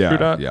 So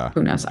yeah.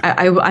 Who knows?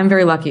 I'm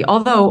very lucky.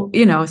 Although,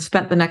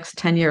 spent the next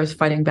 10 years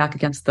fighting back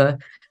against the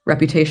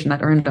reputation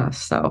that earned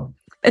us. So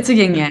it's a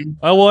yin yang.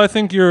 Well, I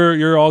think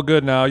you're all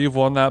good now. You've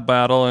won that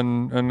battle,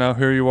 and now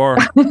here you are.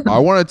 I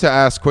wanted to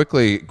ask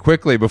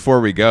quickly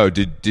before we go.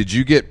 Did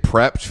you get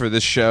prepped for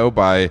this show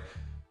by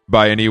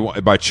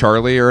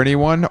Charlie or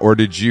anyone, or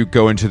did you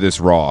go into this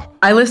raw?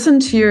 I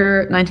listened to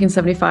your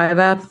 1975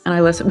 app,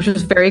 and which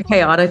was very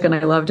chaotic, and I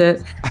loved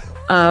it.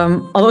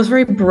 Although it was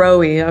very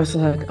bro-y. I was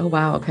like, oh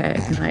wow, okay,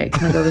 can I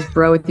go this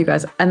bro with you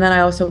guys? And then I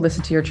also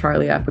listened to your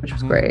Charlie app, which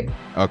was great.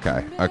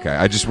 Okay.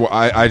 I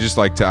just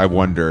like to. I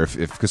wonder if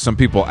because some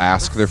people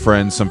ask their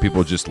friends, some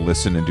people just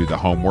listen and do the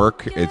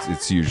homework.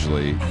 It's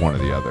usually one or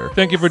the other.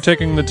 Thank you for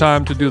taking the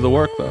time to do the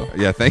work, though.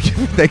 Yeah,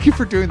 thank you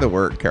for doing the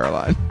work,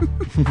 Caroline.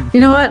 You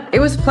know what? It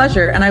was a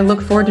pleasure, and I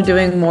look forward to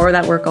doing more of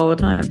that work all the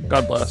time.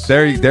 God bless.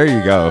 There you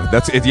go.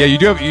 That's it. Yeah, you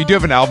do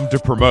have an album to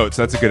promote,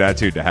 so that's a good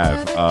attitude to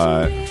have.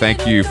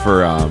 Thank you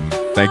for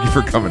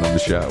coming on the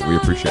show. We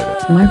appreciate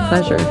it. My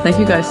pleasure. Thank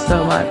you guys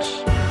so much.